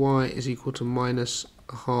 So y is equal to minus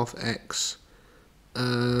a half x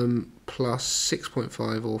plus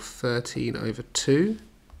 6.5, or 13 over 2.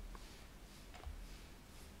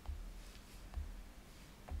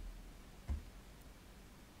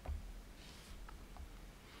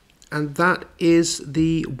 And that is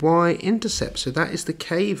the y-intercept. So that is the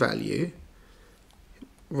k value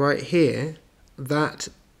right here, that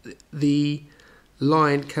the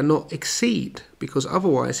line cannot exceed, because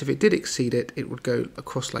otherwise if it did exceed it, it would go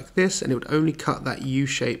across like this and it would only cut that U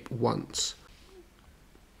shape once.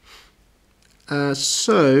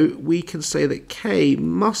 So we can say that K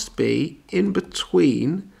must be in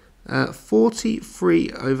between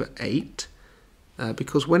 43 over 8,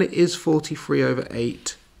 because when it is 43 over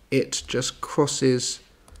 8, it just crosses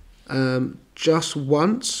just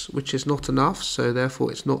once, which is not enough, so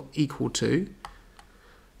therefore it's not equal to.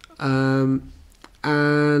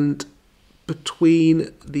 And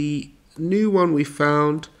between the new one we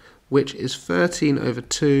found, which is 13 over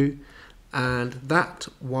 2, and that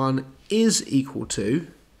one is equal to,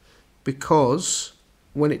 because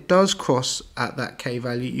when it does cross at that K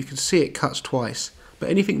value, you can see it cuts twice. But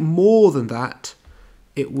anything more than that,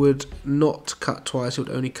 it would not cut twice, it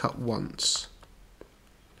would only cut once.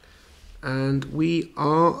 And we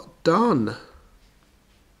are done.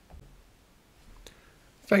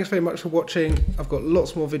 Thanks very much for watching. I've got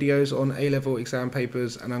lots more videos on A-level exam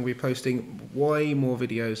papers, and I'm going to be posting way more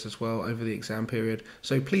videos as well over the exam period.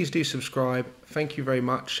 So please do subscribe. Thank you very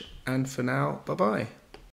much. And for now, bye-bye.